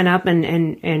want to sign up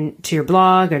and to your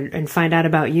blog and find out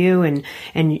about you and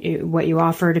what you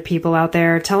offer to people out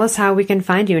there, tell us how we can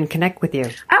find you and connect with you.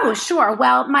 Oh, sure.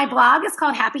 Well, my blog is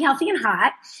called Happy, Healthy, and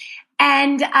Hot.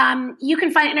 And you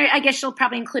can find it, I guess you'll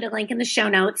probably include a link in the show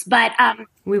notes, but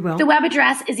we will. The web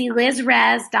address is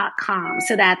elizres.com.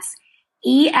 So that's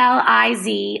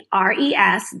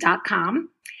ELIZRES.com.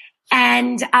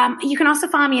 And you can also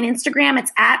follow me on Instagram.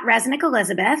 It's at Resnick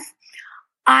Elizabeth.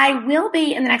 I will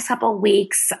be in the next couple of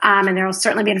weeks, and there will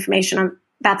certainly be information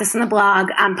about this in the blog.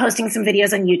 I'm posting some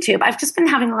videos on YouTube. I've just been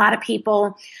having a lot of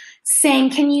people saying,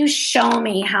 can you show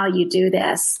me how you do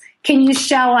this? Can you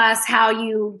show us how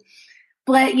you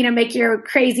make your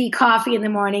crazy coffee in the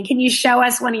morning? Can you show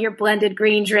us one of your blended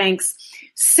green drinks?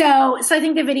 So I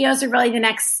think the videos are really the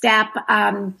next step.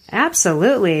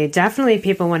 Absolutely. Definitely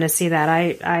people want to see that.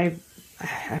 I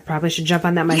probably should jump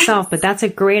on that myself, but that's a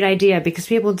great idea because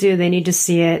people they need to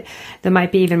see it. They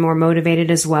might be even more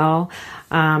motivated as well.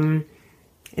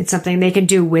 It's something they can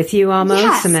do with you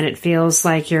almost, and then it feels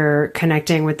like you're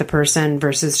connecting with the person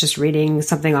versus just reading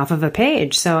something off of a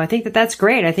page. So I think that's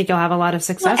great. I think you'll have a lot of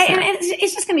success there. And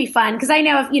it's just going to be fun because I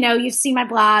know if you've seen my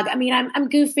blog. I mean, I'm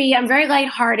goofy. I'm very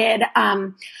lighthearted.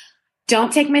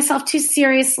 Don't take myself too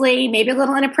seriously. Maybe a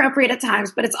little inappropriate at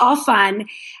times, but it's all fun.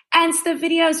 And so the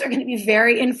videos are going to be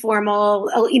very informal.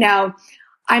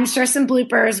 I'm sure some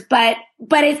bloopers, but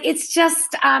it's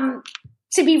just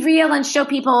to be real and show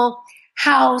people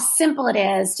how simple it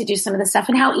is to do some of this stuff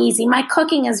and how easy. My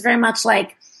cooking is very much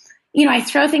like, I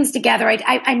throw things together.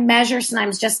 I measure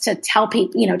sometimes just to tell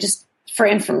people, just for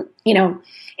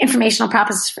informational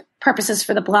purposes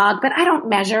for the blog, but I don't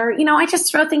measure, I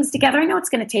just throw things together. I know it's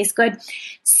going to taste good.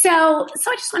 So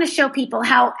I just want to show people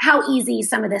how easy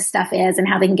some of this stuff is and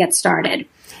how they can get started.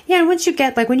 Yeah. And once you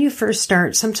get, when you first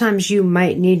start, sometimes you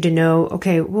might need to know,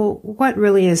 okay, well, what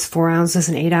really is 4 ounces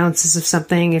and 8 ounces of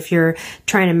something if you're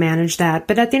trying to manage that.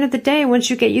 But at the end of the day, once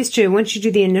you get used to it, once you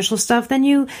do the initial stuff, then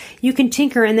you can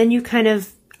tinker and then you kind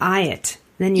of eye it.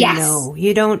 Then know.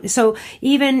 You don't. So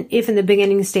even if in the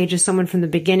beginning stages, someone from the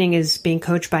beginning is being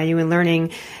coached by you and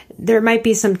learning, there might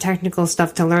be some technical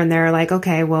stuff to learn there. Like,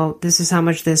 okay, well, this is how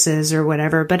much this is or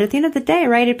whatever. But at the end of the day,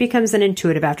 right, it becomes an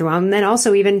intuitive after a while. And then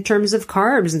also even in terms of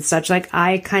carbs and such, like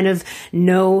I kind of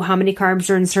know how many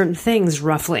carbs are in certain things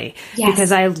roughly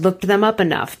because I looked them up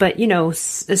enough. But,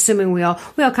 assuming we all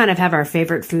kind of have our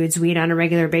favorite foods we eat on a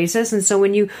regular basis. And so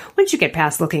once you get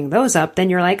past looking those up,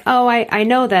 then you're like, oh, I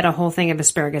know that a whole thing of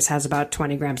asparagus has about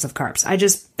 20 grams of carbs.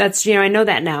 I know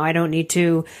that now. I don't need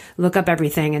to look up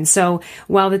everything. And so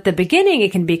while at the beginning,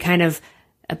 it can be kind of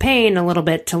a pain a little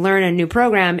bit to learn a new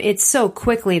program, it so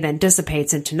quickly then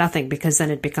dissipates into nothing because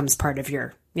then it becomes part of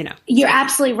your, You're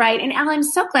absolutely right. And Elle, I'm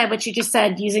so glad what you just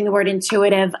said using the word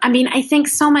intuitive. I mean, I think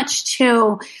so much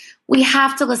too, we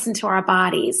have to listen to our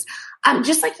bodies.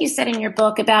 Just like you said in your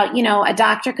book about, a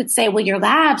doctor could say, well, your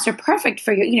labs are perfect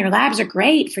for your labs are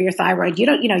great for your thyroid.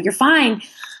 You're fine,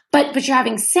 but you're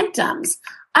having symptoms.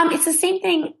 It's the same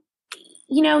thing.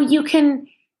 You can,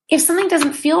 if something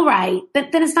doesn't feel right, then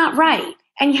it's not right.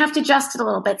 And you have to adjust it a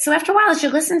little bit. So after a while, as you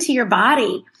listen to your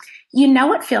body,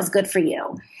 what feels good for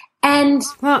you. And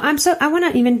well, I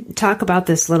want to even talk about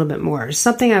this a little bit more.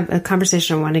 A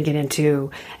conversation I want to get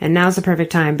into. And now's the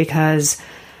perfect time because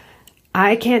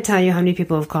I can't tell you how many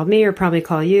people have called me or probably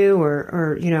call you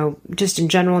or just in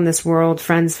general in this world,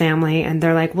 friends, family, and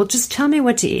they're like, well, just tell me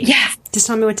what to eat. Yes. Just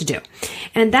tell me what to do.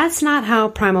 And that's not how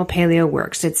Primal Paleo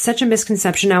works. It's such a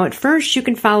misconception. Now, at first, you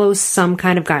can follow some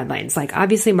kind of guidelines. Like,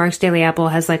 obviously, Mark's Daily Apple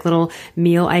has little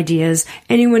meal ideas.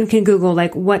 Anyone can Google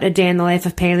what a day in the life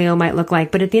of paleo might look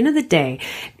like. But at the end of the day,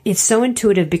 it's so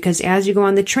intuitive because as you go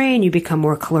on the train, you become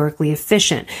more calorically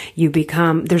efficient.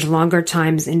 There's longer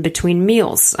times in between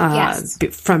meals,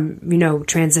 from,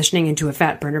 transitioning into a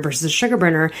fat burner versus a sugar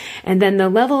burner. And then the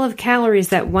level of calories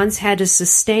that once had to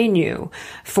sustain you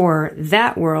for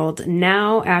that world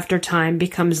now after time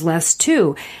becomes less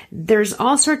too. There's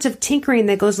all sorts of tinkering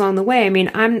that goes along the way. I mean,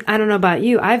 I don't know about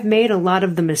you. I've made a lot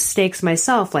of the mistakes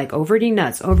myself, like overeating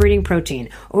nuts, overeating protein,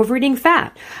 overeating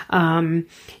fat,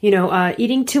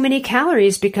 eating too many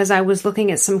calories because I was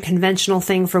looking at some conventional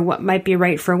thing for what might be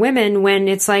right for women when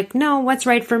it's like, no, what's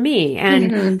right for me?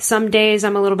 And some days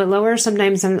I'm a little bit lower.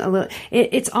 Sometimes I'm a little,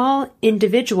 it's all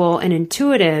individual and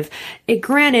intuitive.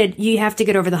 Granted, you have to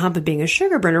get over the hump of being a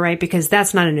sugar burner, right? Because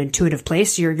that's not an intuitive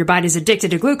place. Your body's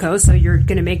addicted to glucose. So you're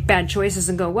going to make bad choices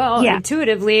and go, well,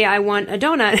 intuitively, I want a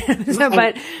donut.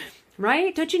 But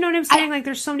right? Don't you know what I'm saying?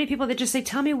 There's so many people that just say,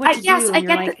 tell me what to do. And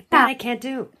you're like, that I can't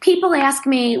do. People ask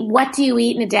me, what do you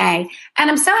eat in a day? And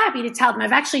I'm so happy to tell them.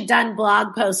 I've actually done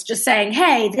blog posts just saying,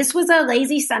 hey, this was a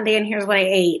lazy Sunday and here's what I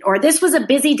ate. Or this was a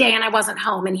busy day and I wasn't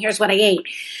home and here's what I ate.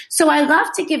 So I love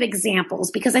to give examples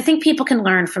because I think people can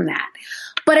learn from that.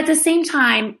 But at the same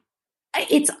time,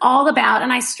 it's all about,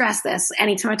 and I stress this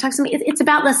anytime I talk to somebody, it's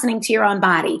about listening to your own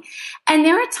body. And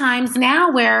there are times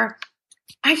now where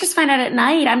I just find out at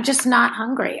night, I'm just not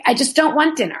hungry. I just don't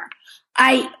want dinner.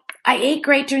 I ate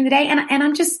great during the day and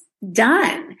I'm just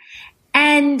done.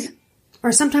 And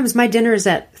Or sometimes my dinner is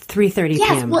at 3:30 yes,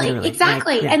 p.m. Well, literally.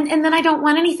 exactly. Like, yeah. And then I don't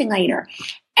want anything later.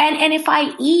 And if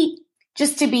I eat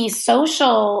just to be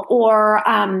social or,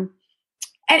 and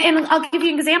I'll give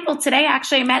you an example. Today,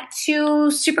 actually, I met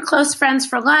two super close friends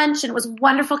for lunch and it was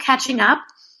wonderful catching up.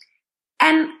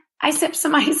 And I sipped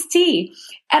some iced tea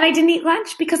and I didn't eat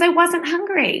lunch because I wasn't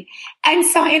hungry. And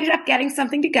so I ended up getting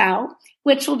something to go,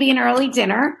 which will be an early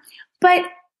dinner. But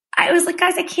I was like,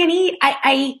 guys, I can't eat.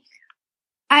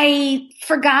 I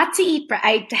forgot to eat.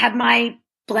 I had my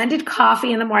blended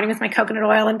coffee in the morning with my coconut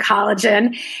oil and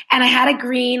collagen. And I had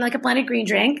a blended green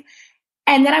drink.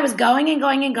 And then I was going and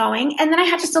going and going. And then I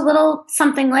had just a little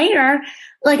something later,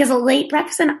 like as a late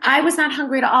breakfast. And I was not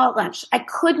hungry at all at lunch. I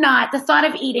could not, the thought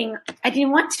of eating, I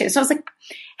didn't want to. So I was like,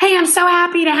 hey, I'm so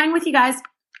happy to hang with you guys.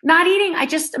 Not eating, I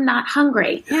just am not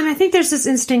hungry. Yeah, and I think there's this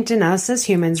instinct in us as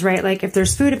humans, right? Like if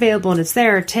there's food available and it's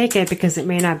there, take it because it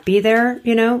may not be there,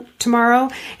 tomorrow.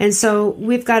 And so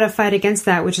we've got to fight against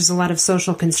that, which is a lot of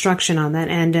social construction on that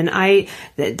end. And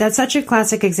that's such a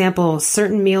classic example,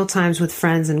 certain meal times with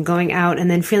friends and going out and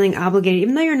then feeling obligated,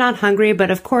 even though you're not hungry. But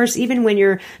of course, even when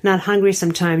you're not hungry,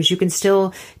 sometimes you can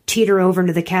still teeter over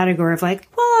into the category of like,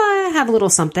 well, I have a little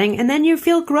something. And then you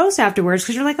feel gross afterwards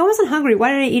because you're like, I wasn't hungry.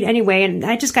 Why did I eat anyway? And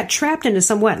I just got trapped into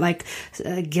somewhat like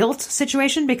a guilt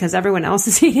situation because everyone else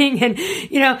is eating. And,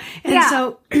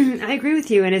 So I agree with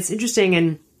you. And it's interesting.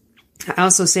 And I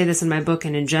also say this in my book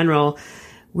and in general,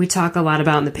 we talk a lot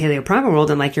about in the paleo primal world.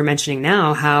 And like you're mentioning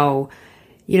now, how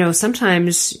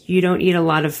sometimes you don't eat a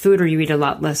lot of food or you eat a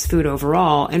lot less food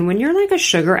overall. And when you're like a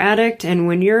sugar addict and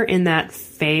when you're in that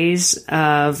phase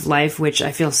of life, which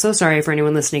I feel so sorry for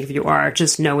anyone listening if you are,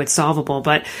 just know it's solvable.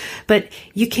 But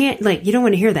you can't, you don't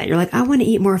want to hear that. You're like, I want to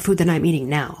eat more food than I'm eating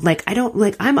now.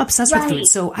 I'm obsessed with food.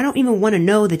 So I don't even want to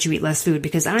know that you eat less food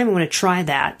because I don't even want to try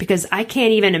that because I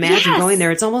can't even imagine going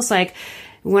there. It's almost like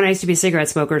when I used to be a cigarette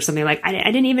smoker or something, like I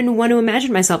didn't even want to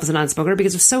imagine myself as a non-smoker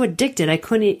because I was so addicted. I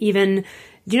couldn't even,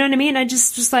 do you know what I mean? I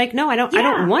just was like, no, I don't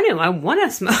want to. I want to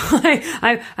smoke.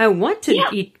 I want to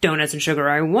eat donuts and sugar.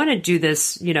 I want to do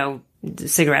this,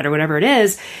 cigarette or whatever it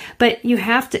is. But you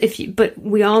have to, but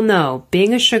we all know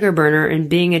being a sugar burner and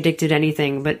being addicted to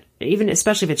anything, but even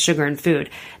especially if it's sugar and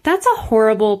food, that's a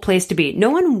horrible place to be.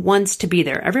 No one wants to be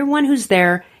there. Everyone who's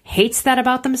there hates that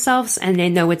about themselves and they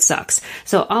know it sucks.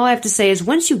 So all I have to say is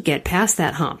once you get past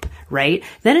that hump, right,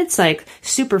 then it's like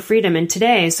super freedom. And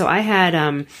today, so I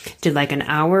had, did like an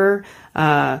hour,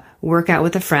 workout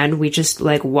with a friend. We just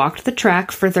walked the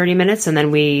track for 30 minutes and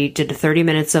then we did 30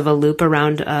 minutes of a loop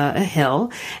around a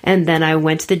hill. And then I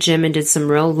went to the gym and did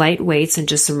some real light weights and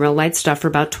just some real light stuff for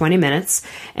about 20 minutes.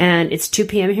 And it's 2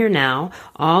 p.m. here now.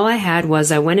 All I had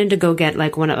was I went in to go get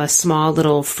a small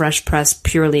little fresh press,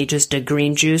 purely just a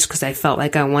green juice because I felt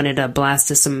like I wanted a blast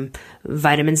of some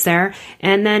vitamins there.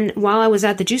 And then while I was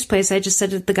at the juice place, I just said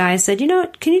to the guy, I said,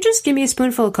 can you just give me a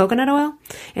spoonful of coconut oil?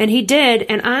 And he did.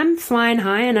 And I'm flying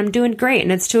high and I'm doing great.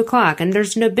 And it's 2:00 and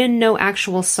there's been no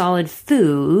actual solid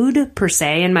food per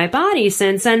se in my body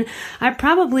since. And I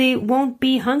probably won't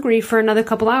be hungry for another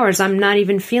couple hours. I'm not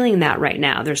even feeling that right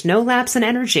now. There's no lapse in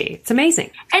energy. It's amazing.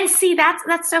 And see,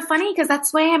 that's so funny because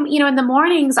that's why I'm, in the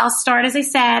mornings I'll start, as I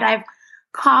said, I've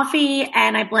coffee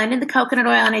and I blend in the coconut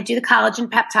oil and I do the collagen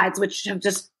peptides, which have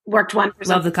just worked wonderful.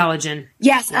 Love the collagen.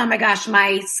 Yes. Oh my gosh,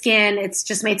 my skin, it's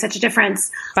just made such a difference.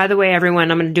 By the way,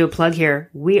 everyone, I'm going to do a plug here.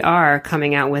 We are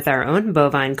coming out with our own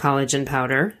bovine collagen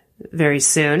powder very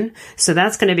soon. So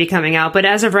that's going to be coming out. But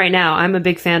as of right now, I'm a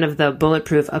big fan of the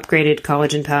bulletproof upgraded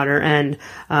collagen powder and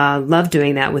love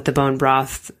doing that with the bone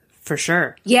broth for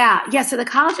sure. Yeah. Yeah. So the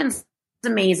collagen's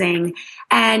amazing.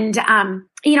 And,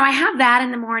 I have that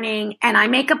in the morning and I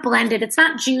make a blended, it's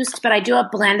not juiced, but I do a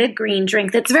blended green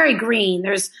drink that's very green.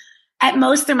 At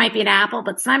most there might be an apple,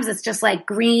 but sometimes it's just like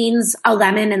greens, a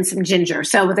lemon and some ginger.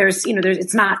 So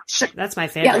it's not sugar. That's my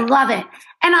favorite. Yeah, I love it.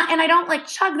 And I don't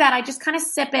chug that. I just kind of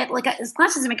sip it as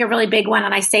much as I make a really big one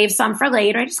and I save some for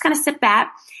later. I just kind of sip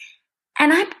that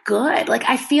and I'm good.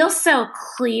 I feel so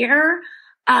clear.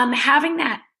 Having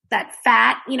that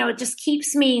fat, it just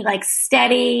keeps me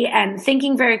steady and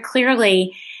thinking very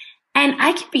clearly. And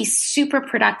I can be super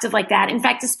productive like that. In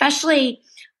fact, especially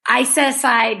I set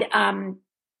aside,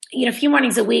 a few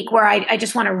mornings a week where I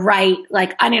just want to write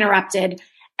uninterrupted.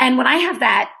 And when I have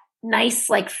that nice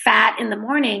fat in the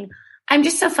morning, I'm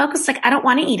just so focused. I don't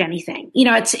want to eat anything.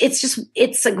 It's just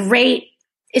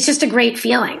a great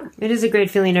feeling. It is a great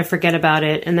feeling to forget about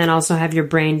it and then also have your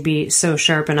brain be so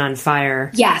sharp and on fire.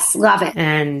 Yes, love it.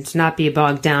 And not be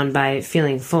bogged down by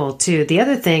feeling full too. The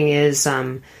other thing is,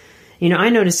 I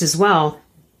noticed as well,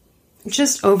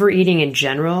 just overeating in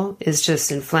general is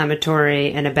just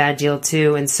inflammatory and a bad deal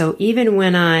too. And so even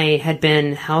when I had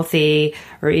been healthy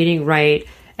or eating right,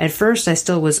 at first I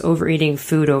still was overeating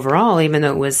food overall, even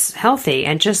though it was healthy.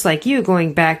 And just like you,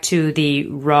 going back to the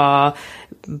raw,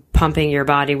 pumping your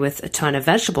body with a ton of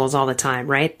vegetables all the time,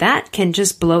 right? That can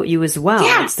just bloat you as well.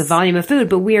 Yes. It's the volume of food,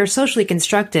 but we are socially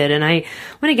constructed. And I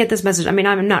want to get this message. I mean,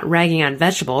 I'm not ragging on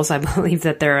vegetables. I believe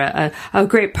that they're a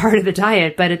great part of the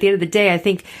diet. But at the end of the day, I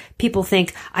think people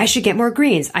think I should get more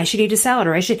greens. I should eat a salad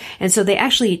or and so they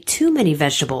actually eat too many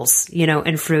vegetables,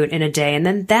 and fruit in a day. And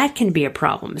then that can be a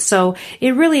problem. So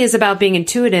it really is about being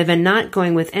intuitive and not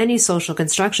going with any social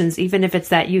constructions, even if it's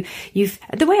that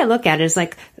the way I look at it is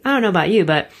like, I don't know about you,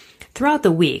 but throughout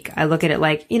the week, I look at it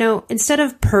like, instead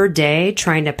of per day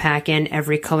trying to pack in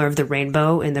every color of the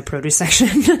rainbow in the produce section,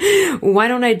 why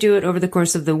don't I do it over the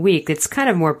course of the week? It's kind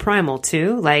of more primal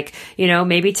too. Like,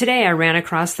 maybe today I ran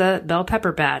across the bell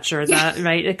pepper patch or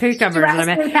the cucumbers.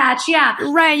 Raspberry patch, yeah.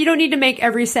 Right. You don't need to make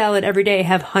every salad every day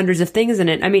have hundreds of things in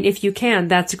it. I mean, if you can,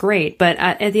 that's great. But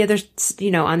at the other,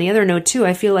 on the other note too,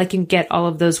 I feel like you can get all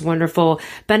of those wonderful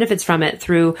benefits from it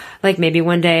through, like maybe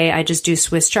one day I just do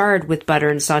Swiss chard with butter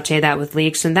and saute that with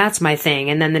leeks, and that's my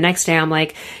thing. And then the next day I'm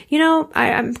like,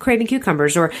 I'm craving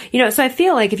cucumbers, or, so I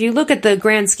feel like if you look at the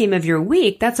grand scheme of your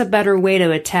week, that's a better way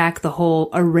to attack the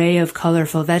whole array of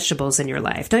colorful vegetables in your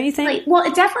life. Don't you think? Right. Well,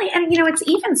 it definitely, and it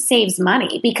even saves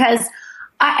money because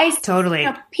I totally.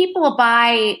 People will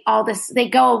buy all this, they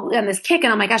go on this kick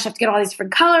and oh my gosh, I have to get all these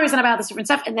different colors and about this different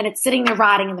stuff. And then it's sitting there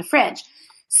rotting in the fridge.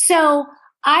 So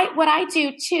what I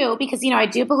do too, because, I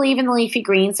do believe in the leafy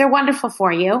greens. They're wonderful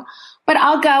for you. But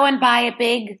I'll go and buy a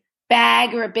big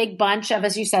bag or a big bunch of,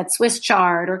 as you said, Swiss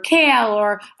chard or kale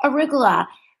or arugula.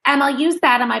 And I'll use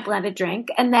that in my blended drink.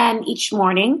 And then each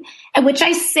morning, and which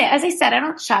as I said, I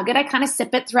don't chug it. I kind of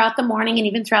sip it throughout the morning and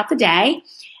even throughout the day.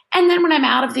 And then when I'm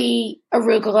out of the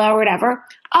arugula or whatever,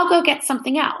 I'll go get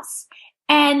something else.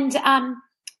 And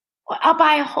I'll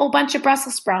buy a whole bunch of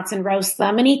Brussels sprouts and roast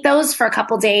them and eat those for a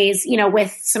couple days,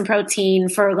 with some protein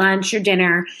for lunch or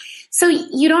dinner. So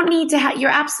you don't need to you're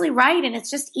absolutely right. And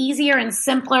it's just easier and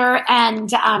simpler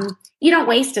and you don't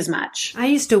waste as much. I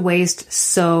used to waste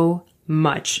so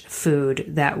much food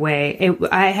that way.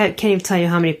 Can't even tell you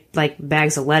how many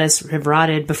bags of lettuce have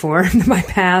rotted before in my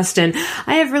past. And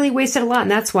I have really wasted a lot.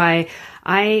 And that's why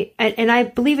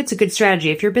I believe it's a good strategy.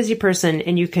 If you're a busy person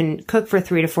and you can cook for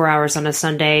 3 to 4 hours on a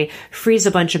Sunday, freeze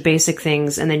a bunch of basic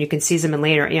things, and then you can season them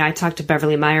later. I talked to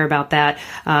Beverly Meyer about that.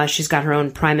 She's got her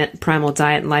own primal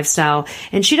diet and lifestyle,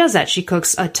 and she does that. She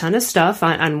cooks a ton of stuff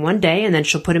on one day, and then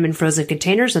she'll put them in frozen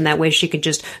containers, and that way she can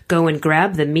just go and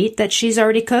grab the meat that she's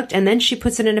already cooked, and then she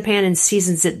puts it in a pan and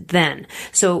seasons it then.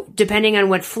 So depending on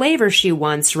what flavor she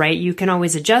wants, right, you can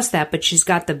always adjust that, but she's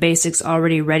got the basics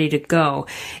already ready to go.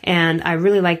 And I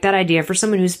really like that idea. For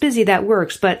someone who's busy, that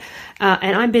works. But,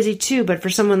 and I'm busy too, but for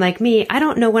someone like me, I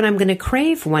don't know when I'm going to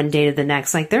crave one day to the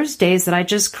next. Like there's days that I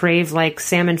just crave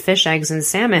salmon, fish, eggs, and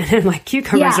salmon and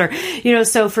cucumbers or,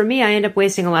 so for me, I end up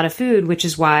wasting a lot of food, which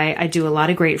is why I do a lot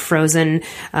of great frozen,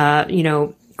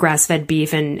 grass-fed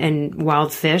beef and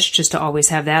wild fish just to always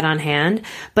have that on hand.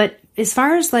 But as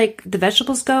far as the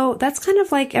vegetables go, that's kind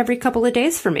of every couple of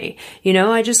days for me.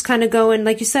 I just kind of go and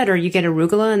like you said, or you get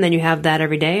arugula and then you have that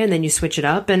every day and then you switch it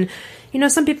up. And,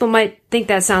 some people might think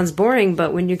that sounds boring,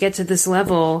 but when you get to this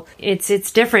level,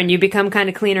 it's different. You become kind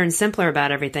of cleaner and simpler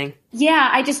about everything. Yeah.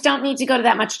 I just don't need to go to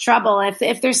that much trouble.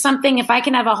 If there's something, if I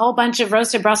can have a whole bunch of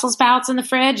roasted Brussels sprouts in the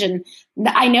fridge, and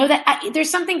I know that there's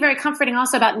something very comforting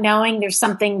also about knowing there's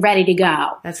something ready to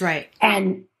go. That's right.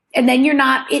 And then you're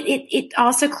not, it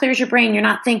also clears your brain. You're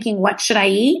not thinking, what should I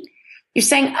eat? You're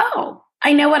saying, oh,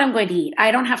 I know what I'm going to eat.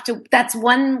 I don't have to, that's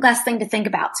one less thing to think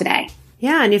about today.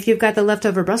 Yeah. And if you've got the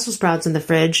leftover Brussels sprouts in the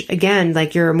fridge, again,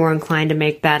 you're more inclined to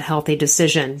make that healthy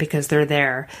decision because they're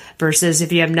there versus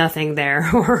if you have nothing there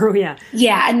or yeah.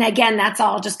 Yeah. And again, that's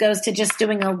all just goes to just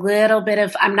doing a little bit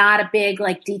of, I'm not a big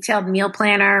detailed meal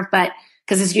planner, but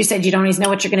because as you said, you don't always know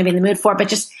what you're going to be in the mood for, but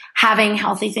just having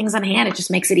healthy things on hand, it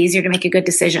just makes it easier to make a good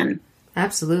decision.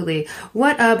 Absolutely.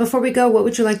 Before we go, what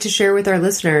would you like to share with our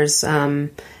listeners?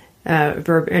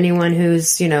 For anyone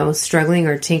who's, struggling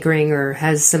or tinkering or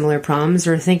has similar problems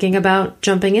or thinking about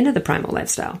jumping into the primal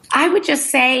lifestyle? I would just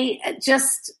say,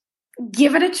 just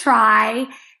give it a try.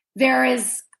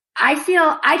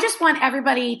 I just want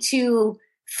everybody to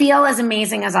feel as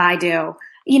amazing as I do.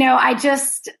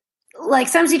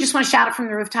 Sometimes you just want to shout it from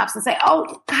the rooftops and say,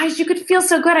 oh, guys, you could feel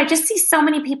so good. I just see so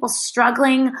many people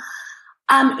struggling,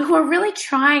 who are really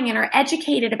trying and are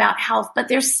educated about health, but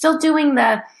they're still doing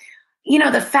the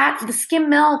skim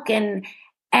milk and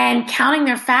and counting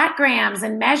their fat grams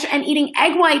and eating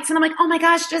egg whites. And I'm like, oh my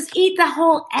gosh, just eat the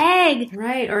whole egg.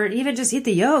 Right. Or even just eat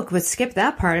the yolk, but skip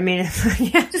that part. I mean,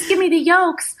 yeah. Just give me the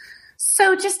yolks.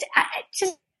 So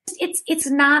it's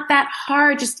not that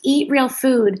hard. Just eat real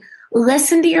food,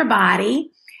 listen to your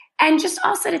body, and just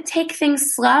also to take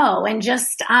things slow and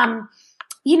just,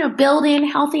 build in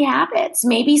healthy habits.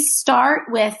 Maybe start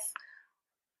with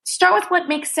what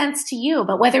makes sense to you,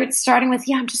 but whether it's starting with,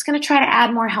 I'm just going to try to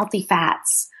add more healthy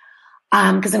fats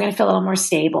because I'm going to feel a little more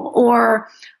stable, or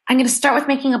I'm going to start with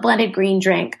making a blended green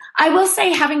drink. I will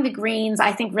say having the greens,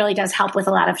 I think really does help with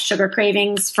a lot of sugar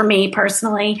cravings for me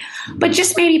personally, but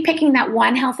just maybe picking that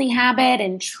one healthy habit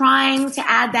and trying to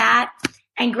add that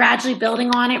and gradually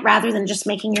building on it rather than just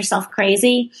making yourself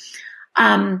crazy.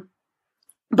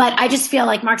 But I just feel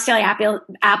like Mark's Daily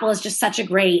Apple is just such a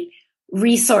great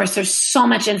resource. There's so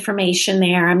much information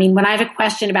there. I mean, when I have a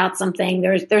question about something,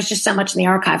 there's just so much in the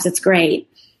archives. It's great.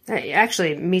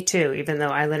 Actually, me too, even though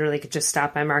I literally could just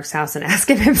stop by Mark's house and ask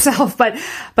him himself. But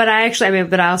I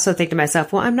also think to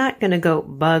myself, well, I'm not going to go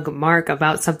bug Mark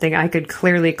about something I could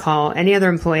clearly call any other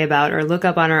employee about or look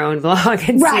up on our own blog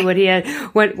and see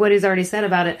what he's already said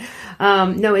about it.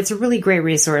 No, it's a really great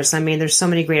resource. I mean, there's so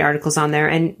many great articles on there,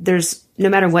 and no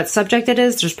matter what subject it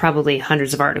is, there's probably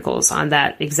hundreds of articles on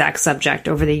that exact subject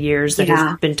over the years that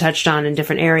has been touched on in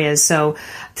different areas. So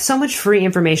much free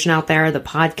information out there, the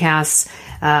podcasts,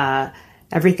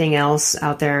 everything else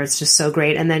out there. It's just so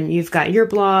great. And then you've got your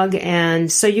blog,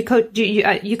 and so you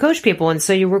coach people, and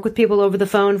so you work with people over the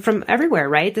phone from everywhere,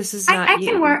 right? This is not,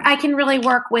 I can really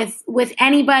work with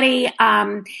anybody.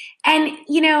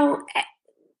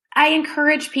 I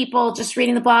encourage people just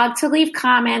reading the blog to leave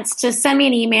comments, to send me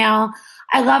an email.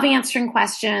 I love answering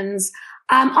questions.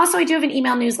 Also, I do have an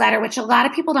email newsletter, which a lot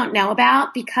of people don't know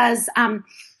about, because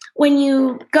when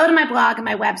you go to my blog and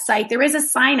my website, there is a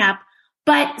sign up.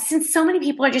 But since so many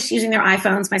people are just using their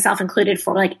iPhones, myself included,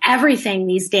 for like everything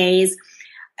these days,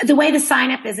 the way the sign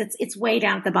up is, it's way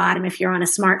down at the bottom if you're on a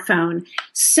smartphone.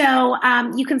 So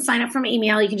you can sign up for my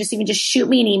email. You can just shoot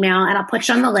me an email and I'll put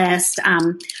you on the list.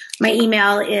 My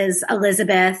email is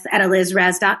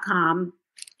elizabeth@elizres.com.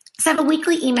 So I have a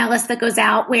weekly email list that goes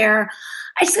out where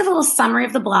I just give a little summary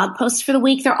of the blog posts for the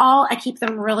week. I keep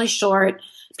them really short.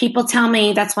 People tell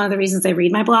me that's one of the reasons they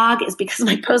read my blog, is because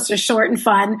my posts are short and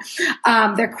fun.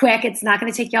 They're quick. It's not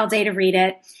going to take you all day to read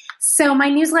it. So my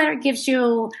newsletter gives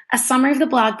you a summary of the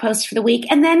blog post for the week.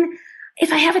 And then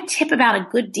if I have a tip about a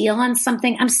good deal on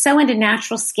something, I'm so into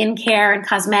natural skincare and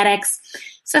cosmetics.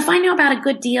 So if I know about a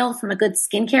good deal from a good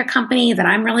skincare company that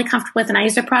I'm really comfortable with and I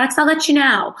use their products, I'll let you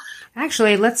know.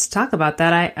 Actually, let's talk about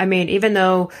that. I mean, even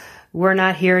though we're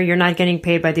not here, you're not getting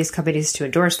paid by these companies to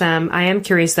endorse them. I am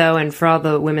curious though, and for all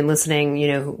the women listening,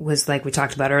 was like we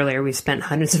talked about earlier, we spent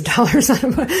hundreds of dollars on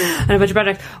a bunch of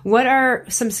products. What are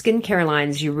some skincare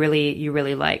lines you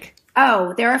really like?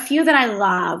 Oh, there are a few that I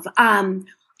love.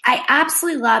 I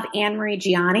absolutely love Anne Marie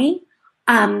Gianni.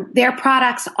 Their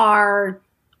products are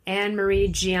Anne Marie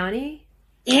Gianni?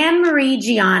 Anne Marie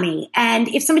Gianni. And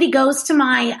if somebody goes to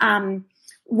my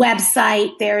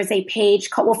website, there is a page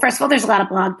called, well, first of all, there's a lot of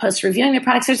blog posts reviewing their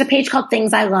products. There's a page called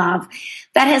Things I Love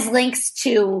that has links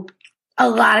to a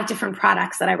lot of different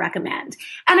products that I recommend.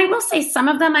 And I will say some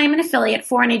of them I am an affiliate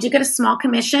for, and I do get a small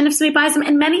commission if somebody buys them,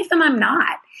 and many of them I'm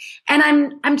not.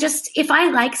 And I'm just, if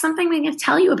I like something, I'm going to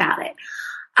tell you about it.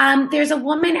 There's a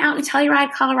woman out in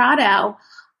Telluride, Colorado,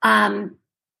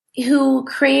 who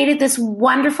created this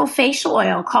wonderful facial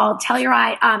oil called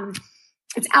Telluride,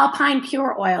 it's Alpine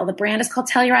Pure Oil. The brand is called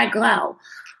Telluride Glow.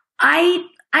 I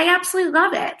absolutely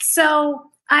love it.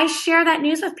 So I share that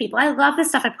news with people. I love this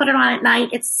stuff. I put it on at night.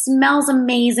 It smells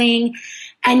amazing.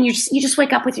 And you just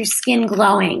wake up with your skin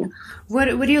glowing. What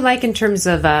do you like in terms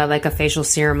of like a facial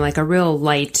serum, like a real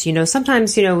light?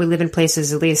 Sometimes, we live in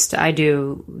places, at least I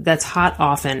do, that's hot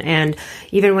often. And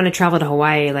even when I travel to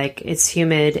Hawaii, like it's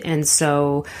humid. And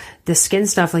so the skin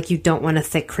stuff, like you don't want a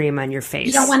thick cream on your face.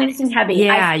 You don't want anything heavy.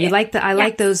 Yeah, I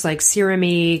like those like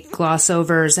serum-y gloss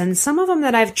overs. And some of them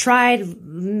that I've tried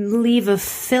leave a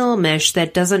filmish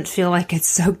that doesn't feel like it's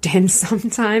soaked in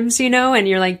sometimes, and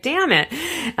you're like, damn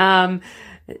it.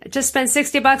 Just spend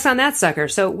 $60 on that sucker.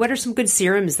 So what are some good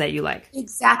serums that you like?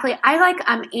 Exactly. I like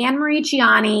Anne Marie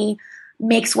Gianni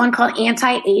makes one called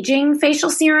Anti-Aging Facial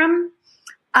Serum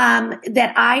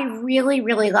that I really,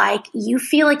 really like. You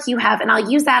feel like you have, and I'll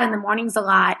use that in the mornings a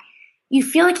lot, you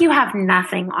feel like you have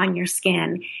nothing on your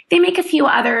skin. They make a few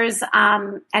others,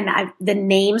 the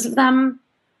names of them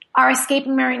are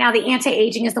escaping me right now. The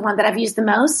Anti-Aging is the one that I've used the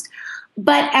most.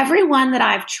 But every one that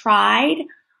I've tried,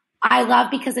 I love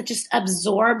because it just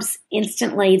absorbs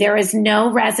instantly. There is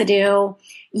no residue.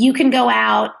 You can go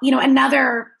out,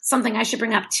 another something I should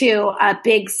bring up too, a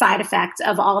big side effect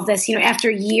of all of this, after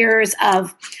years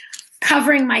of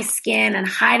covering my skin and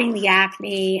hiding the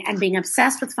acne and being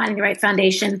obsessed with finding the right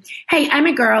foundation. Hey, I'm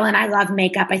a girl and I love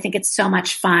makeup. I think it's so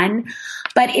much fun,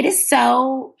 but it is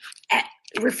so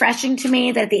refreshing to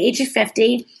me that at the age of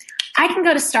 50, I can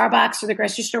go to Starbucks or the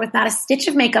grocery store with not a stitch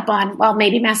of makeup on. Well,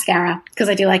 maybe mascara, because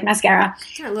I do like mascara.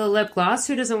 Yeah, a little lip gloss.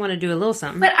 Who doesn't want to do a little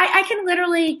something? But I can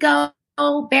literally go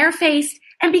barefaced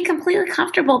and be completely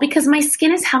comfortable because my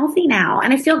skin is healthy now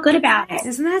and I feel good about it.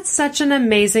 Isn't that such an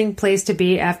amazing place to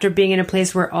be after being in a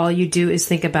place where all you do is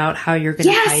think about how you're going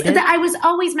to hide it? Yes, I was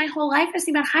always, my whole life, I was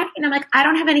thinking about hiding. And I'm like, I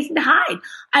don't have anything to hide.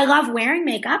 I love wearing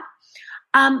makeup.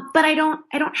 But I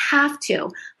don't have to.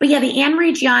 But yeah, the Anne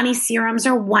Marie Gianni serums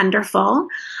are wonderful.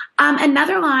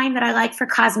 Another line that I like for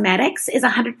cosmetics is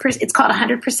 100%. It's called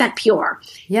 100% Pure.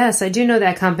 Yes, I do know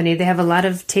that company. They have a lot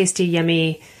of tasty,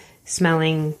 yummy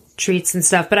smelling treats and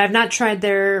stuff, but I've not tried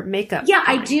their makeup. Yeah,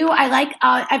 I do. I like,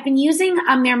 I've been using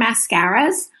their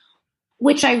mascaras,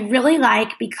 which I really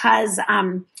like because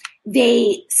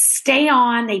they stay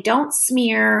on, they don't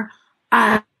smear,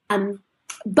 but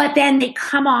then they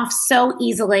come off so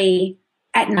easily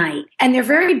at night. And they're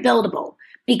very buildable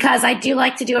because I do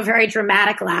like to do a very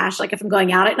dramatic lash, like if I'm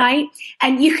going out at night.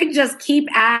 And you can just keep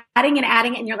adding and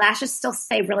adding, and your lashes still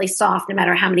stay really soft no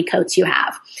matter how many coats you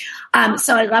have.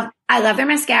 So I love their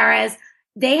mascaras.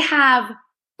 They have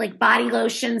like body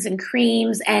lotions and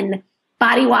creams and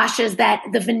body washes that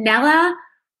the vanilla,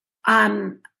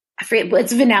 I forget,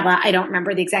 it's vanilla. I don't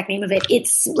remember the exact name of it.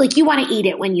 It's like you want to eat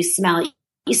it when you smell it.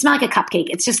 You smell like a cupcake.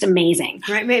 It's just amazing.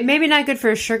 Right. Maybe not good for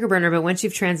a sugar burner, but once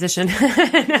you've transitioned.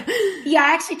 Yeah,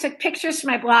 I actually took pictures for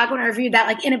my blog when I reviewed that,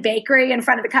 like in a bakery in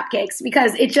front of the cupcakes,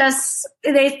 because it just,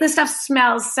 the stuff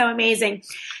smells so amazing.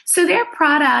 So their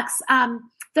products,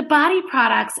 the body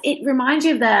products, it reminds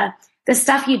you of the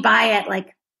stuff you buy at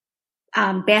like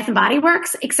Bath and Body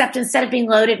Works, except instead of being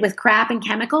loaded with crap and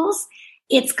chemicals,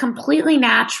 it's completely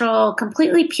natural,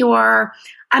 completely pure.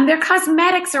 Their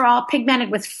cosmetics are all pigmented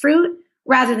with fruit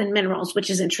rather than minerals,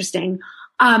 which is interesting.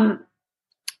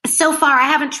 So far, I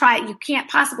haven't tried, you can't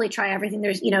possibly try everything.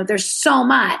 There's so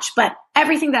much, but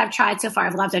everything that I've tried so far,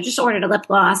 I've loved. I just ordered a lip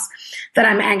gloss that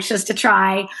I'm anxious to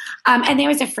try. And there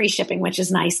was a free shipping, which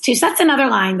is nice too. So that's another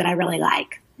line that I really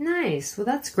like. Nice. Well,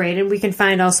 that's great. And we can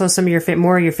find also some of your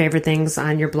more of your favorite things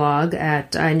on your blog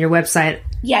on your website.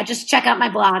 Yeah, just check out my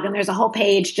blog, and there's a whole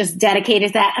page just dedicated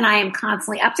to that. And I am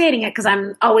constantly updating it because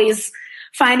I'm always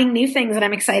finding new things that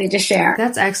I'm excited to share.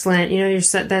 That's excellent.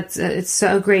 It's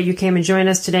so great you came and joined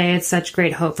us today. It's such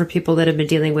great hope for people that have been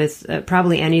dealing with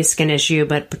probably any skin issue,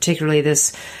 but particularly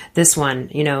this one,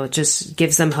 it just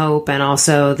gives them hope. And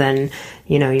also then,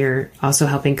 you're also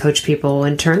helping coach people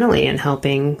internally and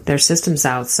helping their systems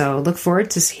out. So look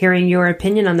forward to hearing your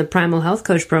opinion on the Primal Health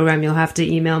Coach Program. You'll have to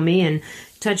email me and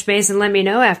touch base and let me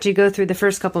know after you go through the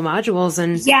first couple modules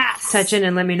and touch in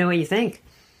and let me know what you think.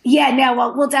 Yeah, no,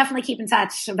 well, we'll definitely keep in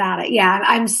touch about it. Yeah,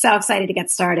 I'm so excited to get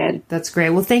started. That's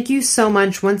great. Well, thank you so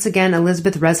much. Once again,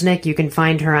 Elizabeth Resnick, you can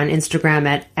find her on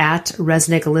Instagram at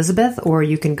Resnick Elizabeth, or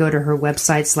you can go to her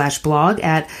website /blog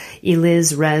at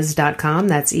elizres.com.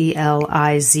 That's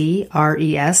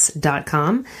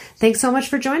ELIZRES.com. Thanks so much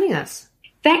for joining us.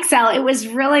 Thanks, Elle. It was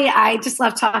really, I just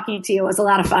love talking to you. It was a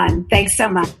lot of fun. Thanks so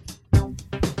much.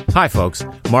 Hi, folks.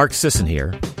 Mark Sisson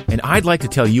here, and I'd like to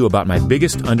tell you about my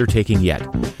biggest undertaking yet,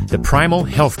 the Primal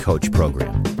Health Coach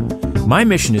Program. My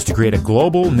mission is to create a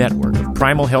global network of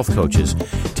primal health coaches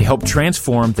to help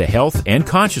transform the health and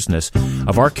consciousness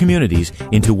of our communities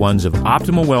into ones of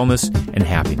optimal wellness and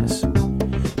happiness.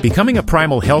 Becoming a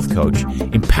primal health coach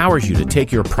empowers you to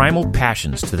take your primal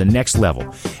passions to the next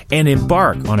level and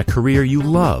embark on a career you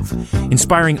love,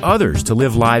 inspiring others to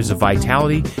live lives of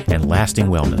vitality and lasting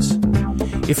wellness.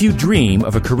 If you dream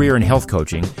of a career in health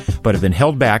coaching, but have been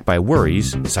held back by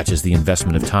worries, such as the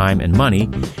investment of time and money,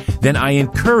 then I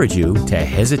encourage you to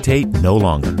hesitate no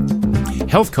longer.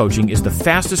 Health coaching is the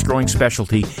fastest growing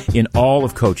specialty in all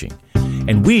of coaching,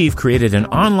 and we've created an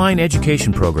online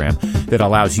education program that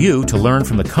allows you to learn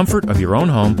from the comfort of your own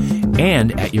home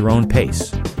and at your own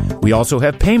pace. We also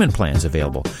have payment plans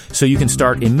available, so you can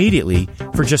start immediately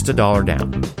for just $1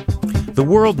 down. The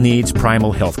world needs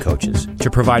primal health coaches to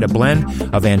provide a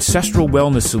blend of ancestral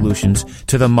wellness solutions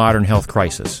to the modern health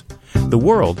crisis. The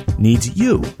world needs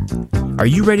you. Are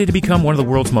you ready to become one of the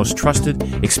world's most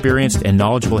trusted, experienced, and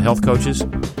knowledgeable health coaches?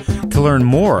 To learn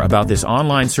more about this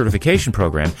online certification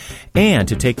program and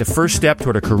to take the first step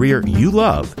toward a career you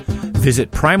love,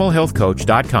 visit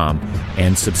primalhealthcoach.com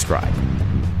and subscribe.